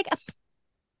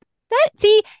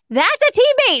a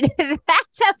teammate.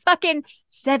 That's a fucking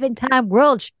 7-time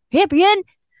world champion.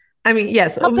 I mean,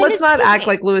 yes, let's not act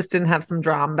like Lewis didn't have some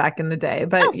drama back in the day,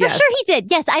 but for sure he did.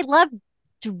 Yes, I love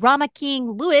Drama King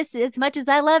Lewis as much as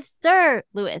I love Sir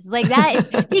Lewis. Like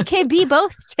he can be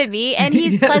both to me, and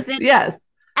he's pleasant. Yes.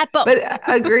 At both. But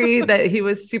I agree that he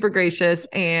was super gracious,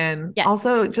 and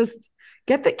also just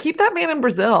keep that man in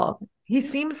Brazil. He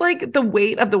seems like the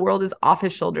weight of the world is off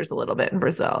his shoulders a little bit in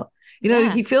Brazil.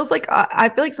 He feels like I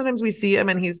feel like sometimes we see him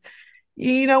and he's,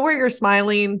 where you're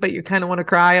smiling, but you kind of want to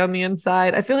cry on the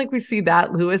inside. I feel like we see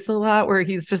that Lewis a lot where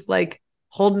he's just like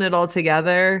holding it all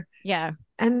together. Yeah.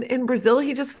 And in Brazil,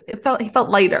 he felt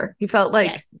lighter. He felt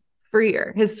like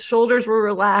freer. His shoulders were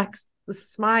relaxed. The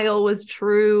smile was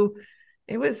true.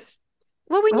 It was.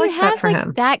 Well, when you have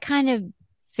like that kind of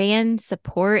fan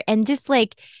support and just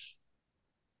like,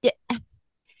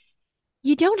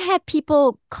 you don't have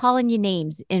people calling you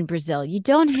names in Brazil. You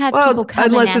don't have people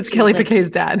coming unless it's Kelly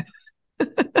Piquet's dad.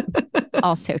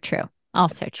 Also true.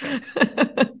 Also true.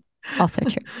 Also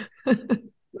true.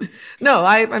 No,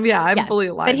 I'm fully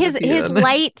alive. But his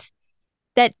light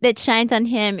that shines on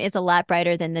him is a lot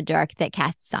brighter than the dark that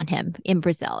casts on him in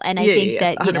Brazil. And I think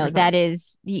that 100%. That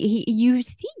is you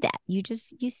see that. You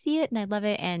see it, and I love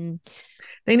it. And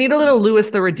they need a little Louis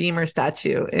the Redeemer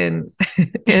statue in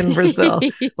Brazil.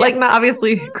 Like, not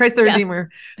obviously Christ the Redeemer,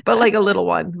 but like a little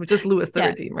one, just Louis the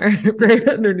Redeemer right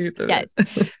underneath of it.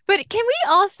 But can we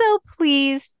also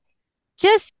please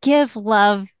just give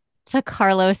love to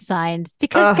Carlos Sainz?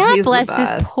 Because God bless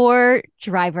this poor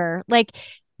driver. Like,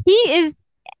 he is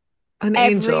an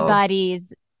angel.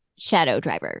 Everybody's shadow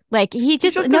driver. Like, he's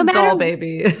just no matter doll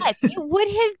baby. Yes, it would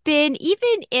have been,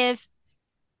 even if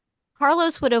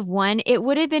Carlos would have won, it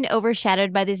would have been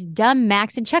overshadowed by this dumb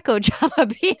Max and Checo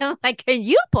drama being like, can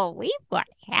you believe what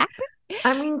happened?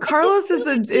 I mean, Carlos is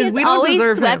we don't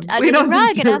deserve him. We don't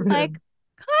deserve him. And I'm like,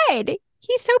 God,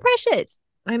 he's so precious.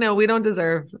 I know we don't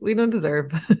deserve. We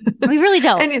really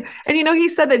don't. And he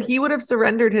said that he would have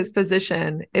surrendered his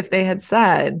position if they had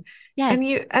said, yes.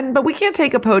 But we can't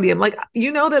take a podium. Like,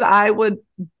 that I would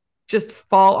just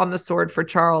fall on the sword for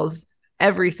Charles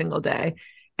every single day.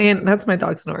 And that's my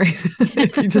dog snoring.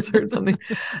 If you just heard something,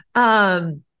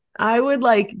 I would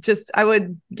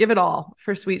give it all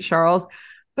for sweet Charles.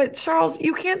 But Charles,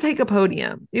 you can't take a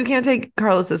podium. You can't take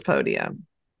Carlos's podium.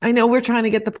 I know we're trying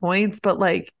to get the points, but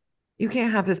like, you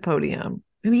can't have his podium.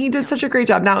 And he did such a great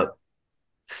job. Now,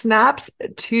 snaps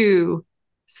to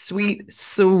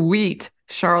sweet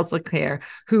Charles Leclerc,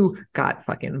 who got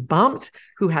fucking bumped,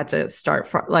 who had to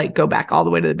go back all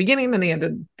the way to the beginning.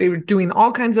 Then they were doing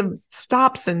all kinds of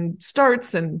stops and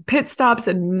starts and pit stops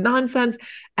and nonsense.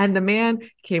 And the man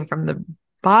came from the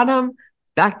bottom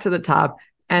back to the top.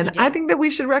 And I think that we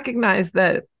should recognize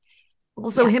that.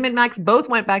 Also, him and Max both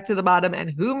went back to the bottom, and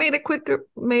who made it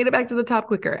back to the top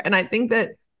quicker. And I think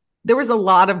that there was a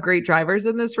lot of great drivers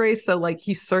in this race. So like,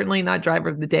 he's certainly not driver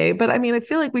of the day, but I mean, I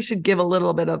feel like we should give a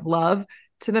little bit of love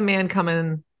to the man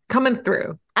coming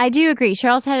through. I do agree.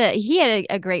 Charles had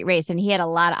a great race, and he had a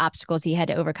lot of obstacles he had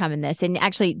to overcome in this. And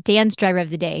actually, Dan's driver of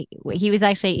the day, he's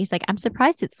like, I'm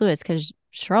surprised it's Lewis, because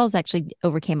Charles actually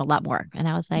overcame a lot more. And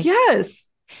I was like, yes.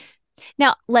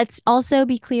 Now, let's also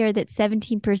be clear that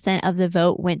 17% of the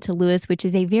vote went to Lewis, which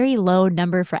is a very low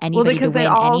number for anybody to win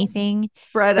anything.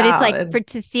 But it's like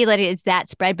to see that it's that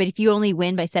spread. But if you only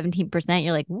win by 17%,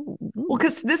 you're like, ooh. Well,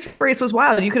 because this race was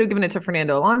wild. You could have given it to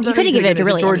Fernando Alonso. You could have given it to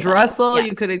really George Russell. Yeah.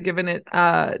 You could have given it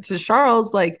to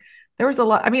Charles. Like, there was a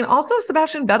lot. I mean, also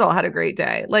Sebastian Vettel had a great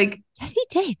day. Like, yes, he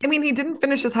did. I mean, he didn't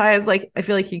finish as high as I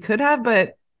feel like he could have,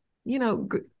 but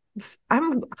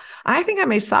I think I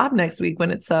may sob next week when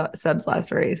it's Seb's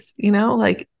last race.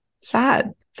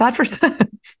 Sad for Seb.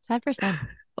 Sad for Seb.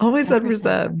 Always sad for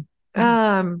Seb.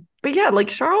 But yeah, like,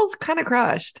 Charles kind of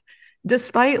crushed,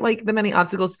 despite like the many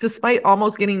obstacles, despite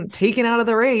almost getting taken out of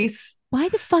the race. Why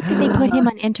the fuck did they put him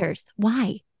on inters?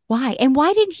 Why? And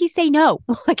why didn't he say no?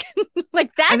 like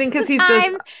that's, I think because he's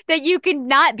time that you can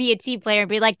not be a team player and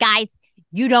be like, guys,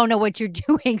 you don't know what you're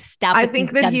doing. Stop. I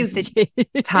think that he's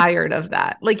tired of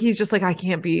that. Like, he's just like, I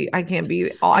can't do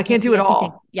it all. I can't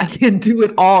do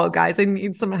it all, guys. I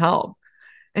need some help.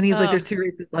 And he's like, there's 2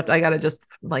 races left. I got to just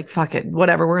like, fuck it.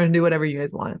 Whatever. We're going to do whatever you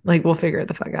guys want. Like, we'll figure it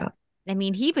the fuck out. I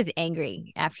mean, he was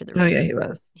angry after the race. Oh yeah, he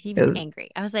was. He was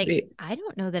angry. I was like, I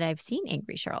don't know that I've seen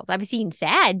angry Charles. I've seen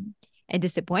sad and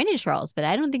disappointed Charles, but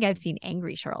I don't think I've seen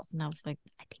angry Charles. And I was like,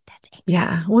 I think that's angry.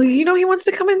 Yeah. Well, he wants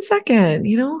to come in second,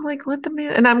 like, let the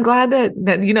man. And I'm glad that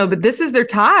but this is, they're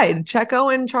tied.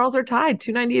 Checo and Charles are tied,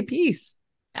 290 apiece.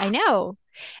 I know.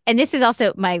 And this is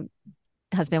also, my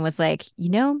husband was like,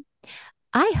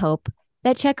 I hope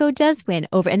that Checo does win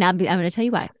over, and I'm going to tell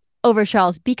you why, over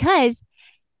Charles, because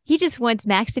he just wants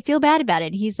Max to feel bad about it.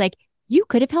 And he's like, you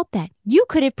could have helped that. You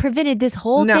could have prevented this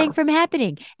whole thing from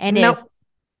happening. And if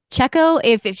Checo,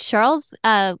 if Charles,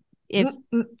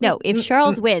 if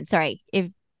Charles wins,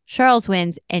 if Charles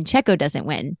wins and Checo doesn't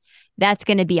win, that's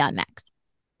going to be on Max.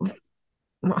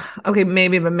 Okay,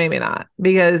 maybe, but maybe not.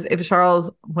 Because if Charles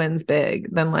wins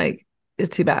big, then like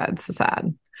it's too bad. It's so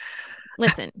sad.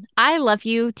 Listen, I love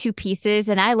you to pieces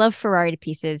and I love Ferrari to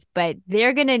pieces, but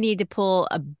they're going to need to pull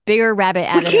a bigger rabbit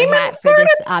out of their hat for this.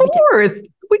 Fourth.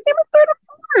 We came in third and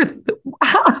fourth.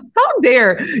 How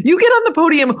dare you get on the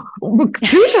podium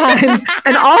 2 times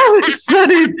and all of a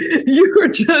sudden you were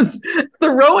just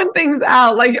throwing things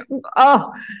out like,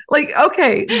 oh, like,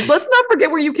 okay, let's not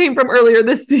forget where you came from earlier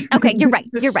this season. Okay, you're right.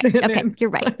 You're right. Okay, you're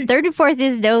right. Like, third and fourth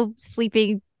is no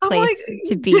sleeping place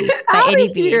to be by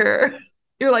any means.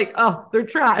 You're like, oh, they're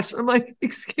trash. I'm like,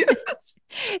 excuse.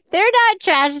 They're not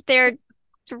trash. Their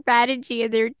strategy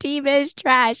and their team is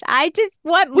trash. I just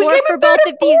want more for both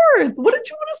of these. What did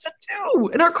you want us to do?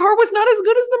 And our car was not as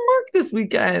good as the Merc this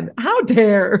weekend. How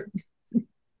dare?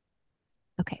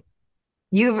 Okay.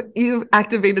 You've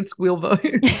activated squeal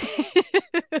volume.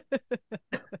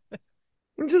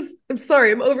 I'm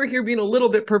sorry. I'm over here being a little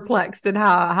bit perplexed at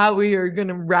how we are going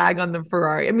to rag on the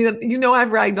Ferrari. I mean,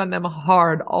 I've ragged on them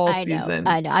hard all season.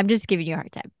 I know. I'm just giving you a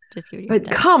hard time. But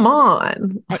come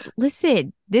on.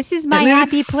 Listen, this is my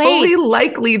happy place. It's fully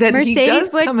likely that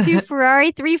Mercedes went to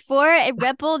Ferrari 3-4 and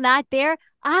Red Bull not there.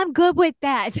 I'm good with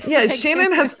that. Yeah,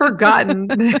 Shannon has forgotten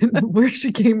where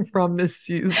she came from this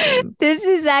season. This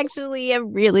is actually a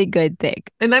really good thing.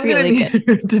 And I'm going to need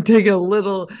her to take a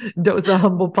little dose of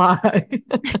humble pie.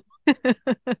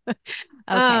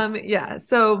 Okay. Yeah.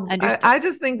 So I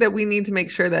just think that we need to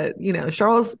make sure that,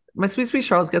 Charles, my sweet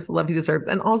Charles gets the love he deserves.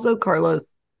 And also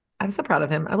Carlos, I'm so proud of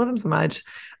him. I love him so much.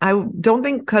 I don't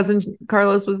think cousin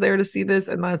Carlos was there to see this,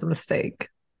 and that was a mistake.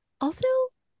 Also,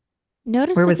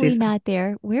 noticeably not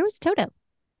there. Where was Toto?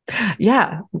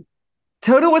 Yeah.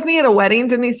 Toto, wasn't he at a wedding?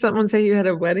 Didn't someone say you had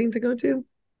a wedding to go to?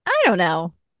 I don't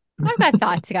know. I've got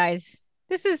thoughts, guys.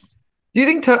 Do you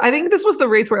think I think this was the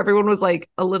race where everyone was like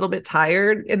a little bit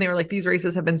tired and they were like, these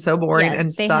races have been so boring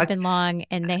and they have been long,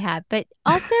 and they have. But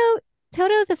also,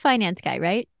 Toto's a finance guy,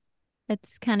 right?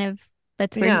 That's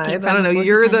where he came from. I don't know.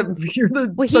 You're the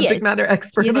subject matter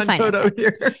expert on Toto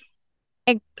here.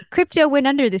 And crypto went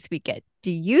under this weekend.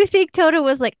 Do you think Toto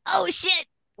was like, oh shit?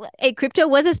 And crypto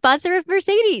was a sponsor of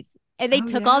Mercedes, and they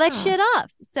took all that shit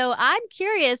off. So I'm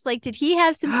curious, like, did he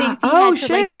have some things?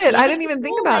 Shit! I didn't even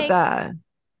think about that.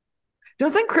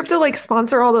 Doesn't crypto like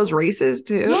sponsor all those races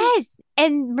too? Yes,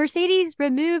 and Mercedes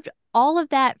removed all of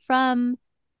that from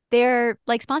their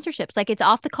like sponsorships. Like, it's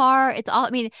off the car. It's all.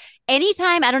 I mean,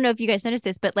 anytime. I don't know if you guys noticed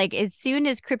this, but like as soon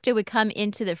as crypto would come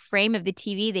into the frame of the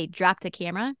TV, they dropped the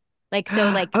camera. Like, so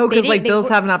like because like bills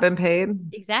have not been paid.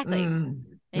 Exactly.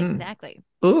 Exactly.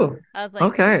 Ooh. I was like,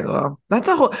 okay, well, that's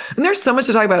a whole. And there's so much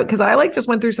to talk about because I like just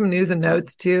went through some news and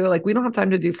notes too. Like, we don't have time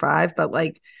to do 5, but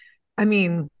like, I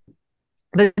mean,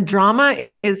 the drama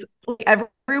is like,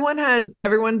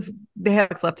 they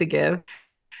have left to give,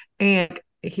 and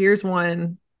here's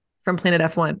one from Planet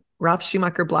F1. Ralf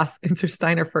Schumacher blasts Günther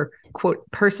Steiner for,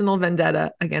 quote, personal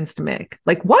vendetta against Mick.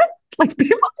 Like, what? Like,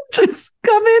 people are just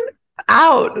coming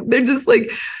out.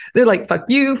 They're like, fuck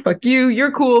you,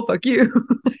 you're cool, fuck you.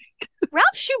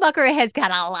 Ralf Schumacher has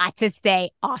got a lot to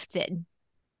say often.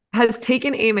 Has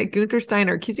taken aim at Günther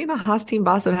Steiner, accusing the Haas team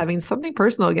boss of having something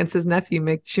personal against his nephew,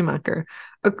 Mick Schumacher.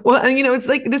 Well, and it's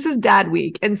like, this is dad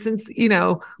week. And since, we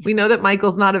know that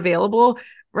Michael's not available,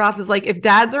 Ralph is like, if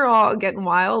dads are all getting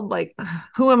wild, like,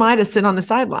 who am I to sit on the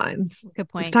sidelines? Good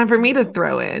point. It's time for me to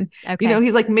throw in. Okay.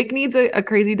 He's like, Mick needs a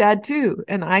crazy dad too.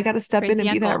 And I got to step in and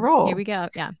be that role. Here we go.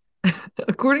 Yeah.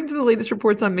 According to the latest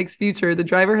reports on Mick's future, the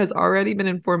driver has already been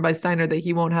informed by Steiner that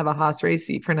he won't have a Haas race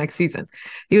seat for next season.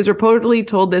 He was reportedly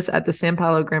told this at the São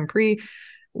Paulo Grand Prix,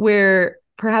 where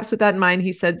perhaps with that in mind,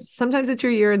 he said, sometimes it's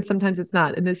your year and sometimes it's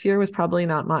not. And this year was probably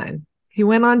not mine. He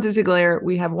went on to declare,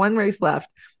 we have 1 race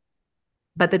left,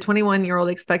 but the 21-year-old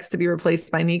expects to be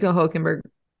replaced by Nico Hülkenberg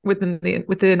with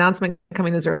the announcement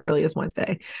coming as early as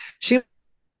Wednesday.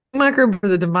 Schumacher, for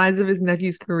the demise of his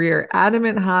nephew's career,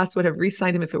 adamant Haas would have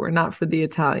re-signed him if it were not for the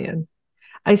Italian.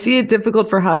 I see it difficult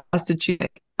for Haas to choose.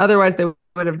 Otherwise, they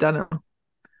would have done it.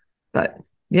 But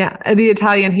yeah, and the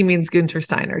Italian, he means Günther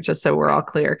Steiner, just so we're all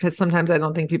clear, because sometimes I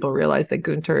don't think people realize that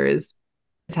Günther is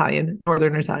Italian,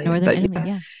 Northern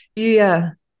Italian.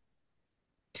 Yeah.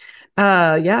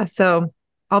 So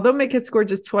although Mick has scored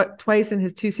just twice in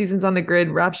his 2 seasons on the grid,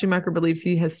 Ralf Schumacher believes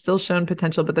he has still shown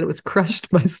potential, but that it was crushed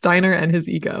by Steiner and his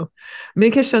ego.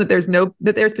 Mick has shown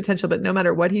that there's potential, but no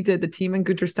matter what he did, the team and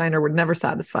Günther Steiner were never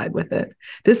satisfied with it.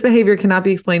 This behavior cannot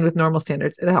be explained with normal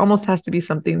standards. It almost has to be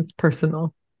something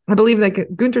personal. I believe that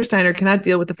Günther Steiner cannot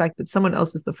deal with the fact that someone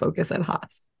else is the focus at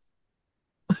Haas.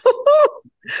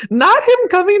 Not him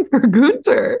coming for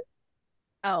Günther.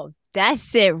 Oh,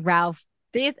 that's it, Ralph.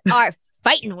 These are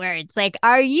fighting words. Like,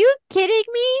 are you kidding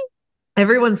me?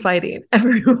 Everyone's fighting.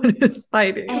 Everyone is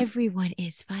fighting. Everyone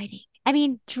is fighting. I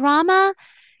mean, drama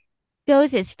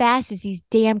goes as fast as these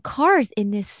damn cars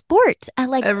in this sport. I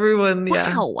like everyone.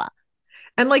 Wow. Yeah.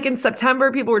 And like in September,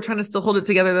 people were trying to still hold it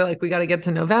together. They're like, we got to get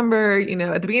to November. You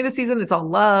know, at the beginning of the season, it's all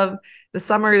love. The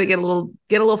summer, they get a little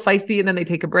feisty, and then they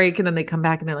take a break, and then they come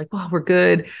back and they're like, well, we're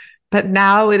good. But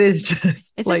now it is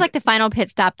just this is like the final pit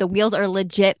stop. The wheels are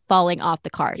legit falling off the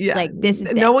cars. Yeah. Like this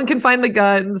is no one can find the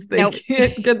guns. They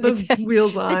can't get the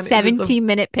wheels on. It's a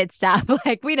 17-minute pit stop.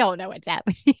 Like we don't know what's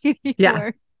happening anymore.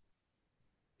 Yeah.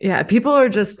 Yeah. People are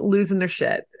just losing their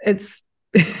shit. It's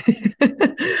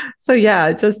so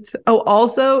yeah, just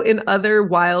also in other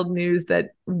wild news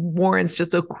that warrants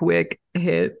just a quick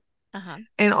hit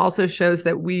and also shows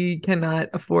that we cannot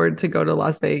afford to go to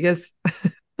Las Vegas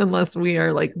unless we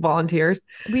are like volunteers.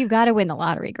 We've got to win the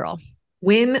lottery, girl.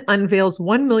 Wynn unveils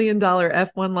 $1 million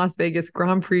F1 Las Vegas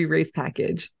Grand Prix race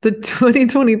package. The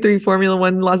 2023 Formula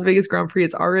One Las Vegas Grand Prix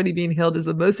is already being hailed as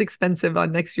the most expensive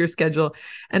on next year's schedule,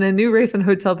 and a new race and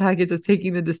hotel package is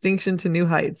taking the distinction to new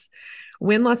heights.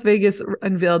 Wynn Las Vegas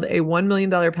unveiled a $1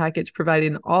 million package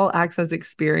providing all access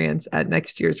experience at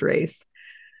next year's race.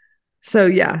 So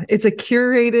yeah, it's a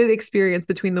curated experience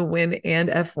between the Wynn and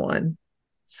F1.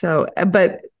 So,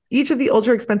 but each of the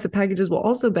ultra expensive packages will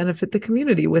also benefit the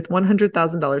community with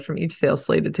 $100,000 from each sale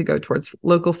slated to go towards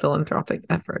local philanthropic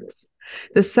efforts.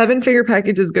 The 7-figure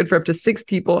package is good for up to 6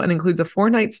 people and includes a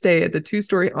 4-night stay at the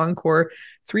 2-story Encore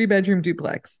 3-bedroom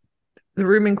duplex. The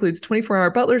room includes 24-hour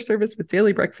butler service with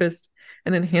daily breakfast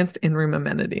and enhanced in-room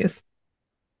amenities.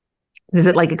 Is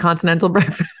it like a continental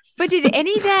breakfast? But did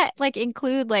any of that like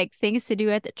include like things to do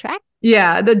at the track?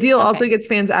 Yeah, the deal also gets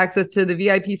fans access to the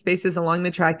VIP spaces along the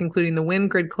track, including the Wynn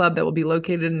Grid Club that will be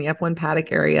located in the F1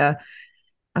 paddock area,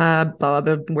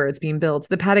 where it's being built.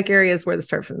 The paddock area is where the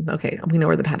start from. Okay, we know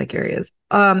where the paddock area is.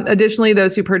 Additionally,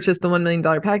 those who purchase the $1 million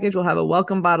package will have a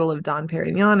welcome bottle of Dom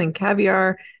Perignon and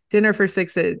caviar, dinner for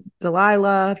 6 at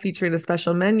Delilah, featuring a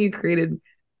special menu created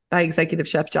by executive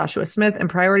chef Joshua Smith, and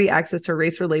priority access to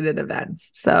race-related events.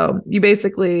 So you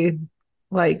basically,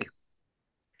 like,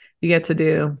 you get to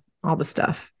do all the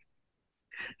stuff.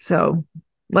 So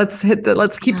let's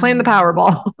keep playing the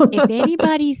Powerball. If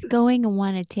anybody's going and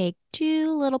want to take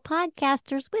 2 little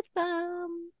podcasters with them.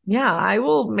 Yeah, I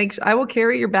will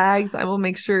carry your bags. I will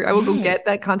make sure I will go get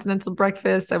that continental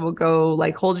breakfast. I will go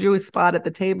like hold you a spot at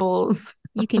the tables.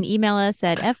 You can email us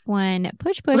at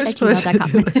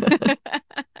f1pushpush@gmail.com.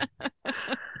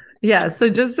 Yeah, so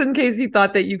just in case you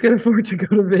thought that you could afford to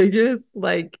go to Vegas,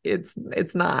 like it's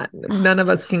not. None of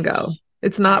us can go.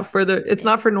 It's not for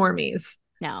normies.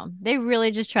 No, they're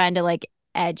really just trying to like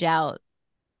edge out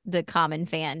the common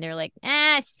fan. They're like,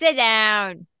 sit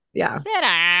down. Yeah. Sit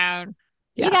down.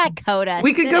 Yeah. You got Coda.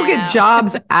 We could go get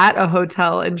jobs at a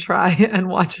hotel and try and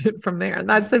watch it from there. And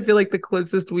that's, I feel like, the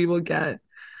closest we will get.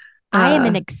 I am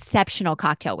an exceptional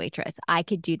cocktail waitress. I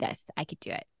could do this. I could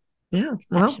do it. Yeah.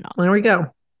 Well, there we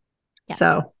go. Yes.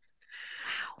 So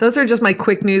those are just my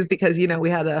quick news because, you know, we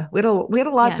had a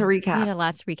lot to recap. We had a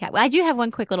lot to recap. Well, I do have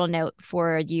one quick little note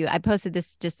for you. I posted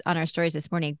this just on our stories this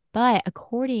morning, but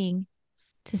according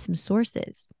to some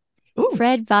sources,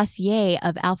 Fred Vassier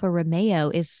of Alfa Romeo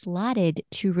is slotted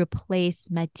to replace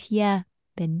Mattia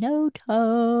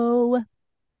Binotto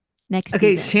next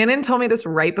season. Shannon told me this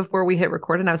right before we hit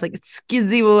record, and I was like,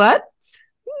 "Skizzy, what?"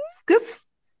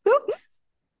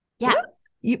 Yeah,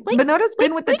 Binotto's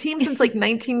been with the team since like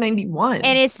 1991,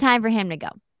 and it's time for him to go.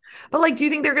 But like, do you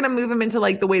think they're going to move him into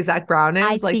like the way Zach Brown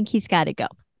is? I think he's got to go.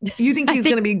 You think he's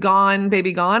going to be gone,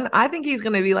 baby gone? I think he's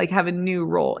going to be like have a new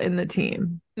role in the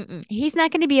team. He's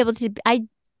not going to be able to.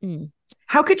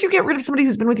 How could you get rid of somebody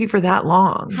who's been with you for that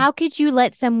long? How could you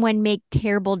let someone make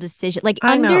terrible decisions? Like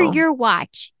under your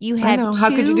watch, you have How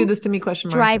could you do this to me?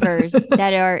 Drivers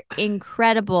that are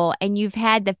incredible, and you've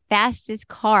had the fastest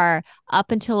car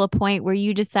up until a point where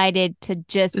you decided to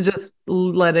just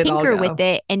let it tinker with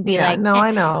it and be like, no, I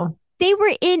know. They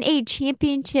were in a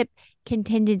championship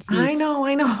contingency. I know.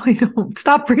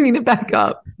 Stop bringing it back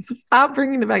up. I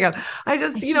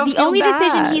just, the only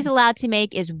decision he's allowed to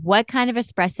make is what kind of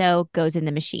espresso goes in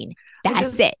the machine.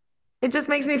 That's it. It just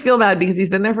makes me feel bad because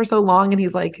he's been there for so long and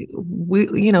he's like,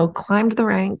 climbed the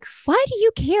ranks. Why do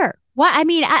you care? Why? I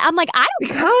mean, I'm like, I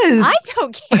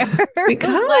don't care.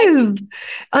 Because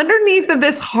underneath of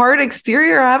this hard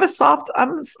exterior, I have a soft,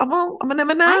 I'm an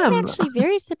M&M. I'm actually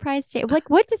very surprised. Like,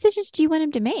 what decisions do you want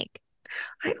him to make?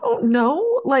 I don't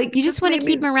know. Like, you just want to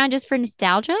keep him around just for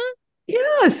nostalgia?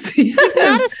 Yes. He's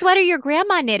not a sweater your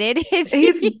grandma knitted.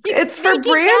 It's for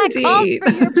Brandy. For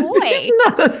your boy. He's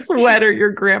not a sweater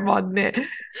your grandma knit.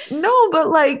 No, but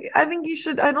like I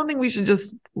don't think we should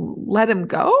just let him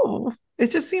go.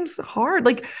 It just seems hard.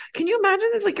 Like, can you imagine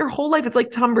it's like your whole life? It's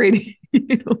like Tom Brady.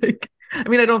 Like, I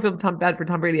mean, I don't feel bad for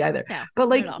Tom Brady either. No, but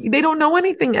like they don't know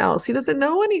anything else. He doesn't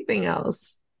know anything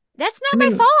else. That's not my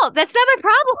fault. That's not my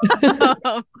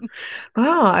problem.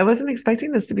 Wow, I wasn't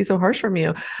expecting this to be so harsh from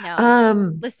you.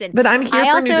 No. Listen, but I'm here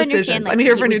for new decisions. Like, I'm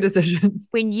here for new decisions.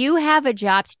 When you have a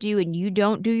job to do and you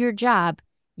don't do your job,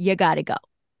 you gotta go.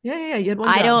 Yeah. You had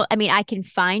one job. I can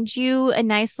find you a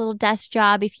nice little desk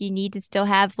job if you need to still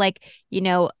have like,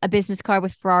 a business card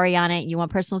with Ferrari on it. You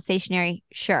want personal stationery.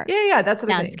 Sure. Yeah. That's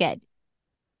what sounds good.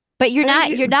 But you're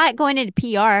not going into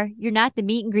PR. You're not the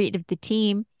meet and greet of the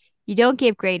team. You don't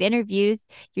give great interviews.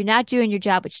 You're not doing your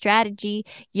job with strategy.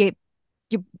 Your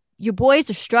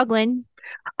boys are struggling.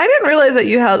 I didn't realize that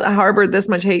you had harbored this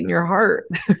much hate in your heart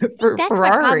for That's Ferrari. My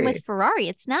problem with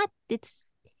Ferrari.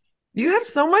 You have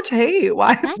so much hate.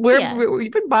 Why?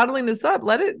 You've been bottling this up.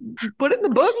 Put it in the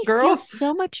book, girl. Feels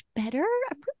so much better.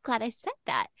 I'm really glad I said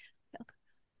that.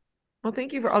 Well,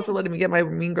 thank you for also letting me get my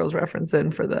Mean Girls reference in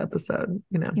for the episode.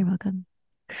 You're welcome.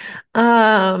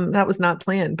 That was not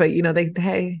planned, but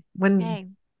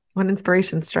when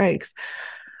inspiration strikes.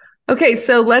 Okay,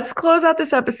 so let's close out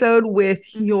this episode with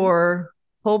your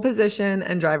pole position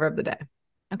and driver of the day.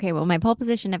 Okay, well, my pole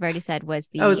position I've already said was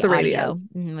the radio.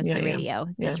 The radio.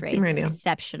 This race,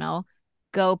 exceptional.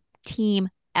 Go Team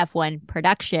F1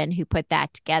 Production, who put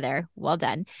that together. Well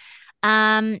done.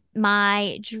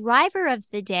 My driver of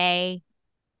the day,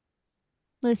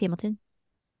 Lewis Hamilton.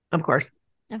 Of course.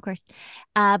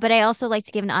 But I also like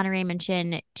to give an honorary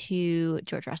mention to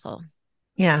George Russell.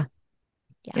 Yeah.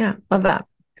 Love that.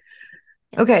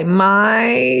 Yes. Okay,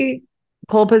 my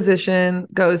pole position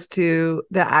goes to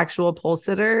the actual pole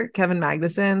sitter, Kevin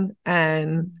Magnussen.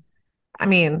 And I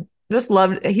mean, just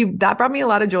loved that brought me a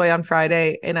lot of joy on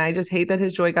Friday. And I just hate that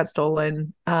his joy got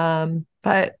stolen.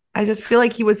 But I just feel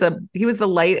like he was the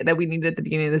light that we needed at the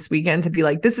beginning of this weekend to be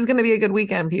like, this is going to be a good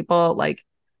weekend, people. Like,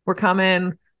 we're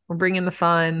coming, we're bringing the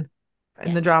fun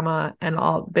and the drama and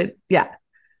all. But yeah,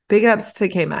 big ups to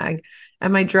K-Mag.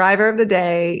 And my driver of the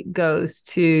day goes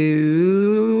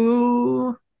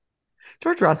to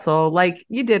George Russell. Like,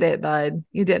 you did it, bud.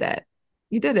 You did it.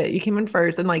 You came in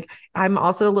first. And like, I'm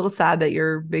also a little sad that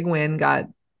your big win got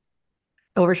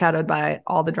overshadowed by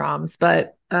all the drams.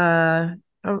 But I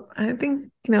think,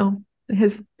 the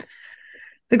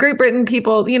Great Britain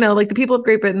people, like the people of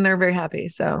Great Britain, they're very happy.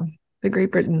 So the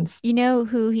Great Britons. You know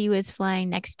who he was flying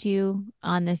next to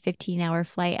on the 15-hour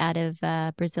flight out of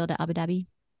Brazil to Abu Dhabi?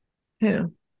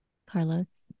 Who? Carlos.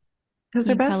 Because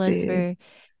they're besties. Carlos were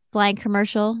flying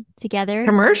commercial together.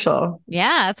 Commercial?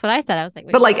 Yeah, that's what I said. I was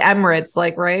like, but like Emirates,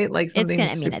 like, right? Like something.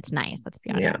 It's nice. Let's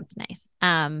be honest. Yeah. It's nice.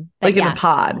 Like in a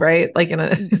pod, right? Like in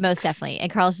a. Most definitely.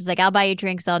 And Carlos was like, I'll buy you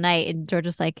drinks all night. And George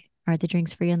was like, are the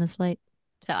drinks free on this flight?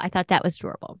 So I thought that was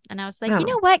adorable. And I was like, You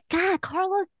know what? God,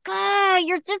 Carlos, God,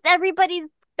 you're just everybody's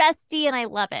bestie. And I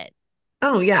love it.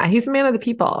 Oh, yeah. He's a man of the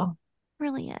people.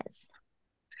 Really is.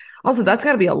 Also, that's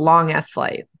got to be a long ass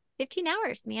flight. 15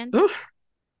 hours, man. Oof.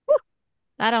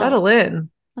 Settle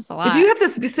in. That's a lot. If you have to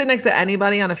sit next to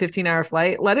anybody on a 15-hour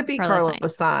flight, let it be Carlos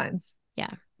Sainz. Yeah.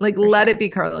 Like, let it be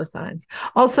Carlos Sainz.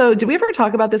 Also, did we ever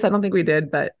talk about this? I don't think we did,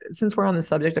 but since we're on the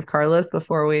subject of Carlos,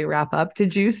 before we wrap up,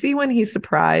 did you see when he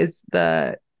surprised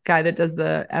the guy that does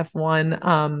the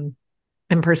F1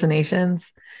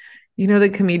 impersonations? You know, the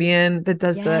comedian that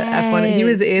does the F1. He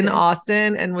was in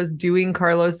Austin and was doing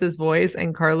Carlos's voice,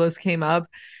 and Carlos came up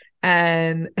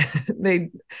and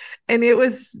it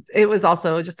was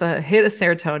also just a hit of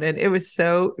serotonin. It was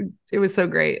so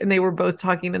great. And they were both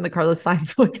talking in the Carlos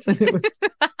Sainz voice. And it was,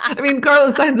 I mean,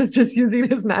 Carlos Sainz was just using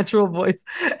his natural voice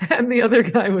and the other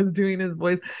guy was doing his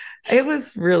voice. It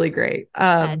was really great.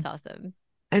 That's awesome.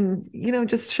 And,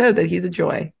 just showed that he's a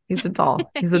joy. He's a doll.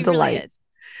 He's a delight. Really is.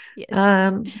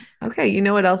 Yes. Okay. You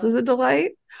know what else is a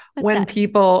delight? When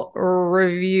people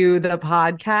review the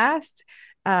podcast.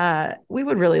 We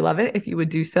would really love it if you would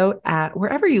do so at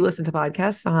wherever you listen to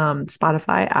podcasts,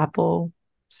 Spotify, Apple,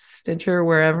 Stitcher,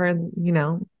 wherever,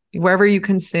 wherever you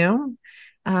consume,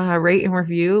 rate and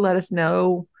review. Let us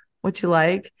know what you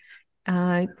like.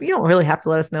 You don't really have to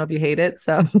let us know if you hate it.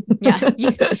 So yeah,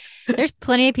 there's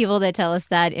plenty of people that tell us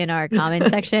that in our comment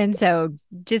section. So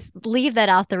just leave that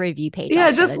off the review page. Yeah,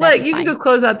 just you can just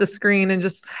close out the screen and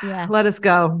just let us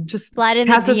go. Just slide in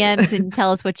the DMs and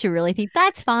tell us what you really think.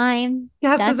 That's fine.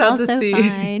 Cast us out to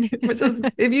sea. Which is,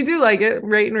 if you do like it,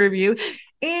 rate and review.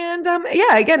 And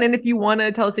yeah, again, and if you want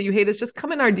to tell us that you hate us, just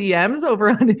come in our DMs over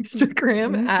on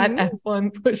Instagram at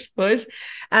F1 Push Push,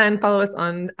 and follow us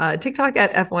on TikTok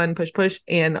at F1 Push Push,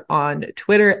 and on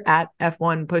Twitter at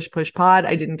F1 Push Push Pod.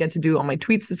 I didn't get to do all my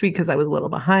tweets this week because I was a little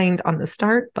behind on the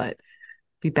start, but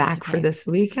be back for this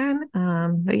weekend.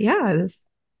 But yeah,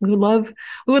 we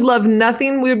would love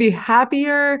nothing. We would be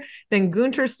happier than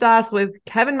Gunter Stoss with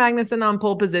Kevin Magnussen on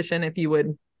pole position if you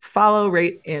would follow,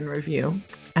 rate, and review.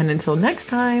 And until next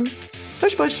time,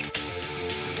 push, push.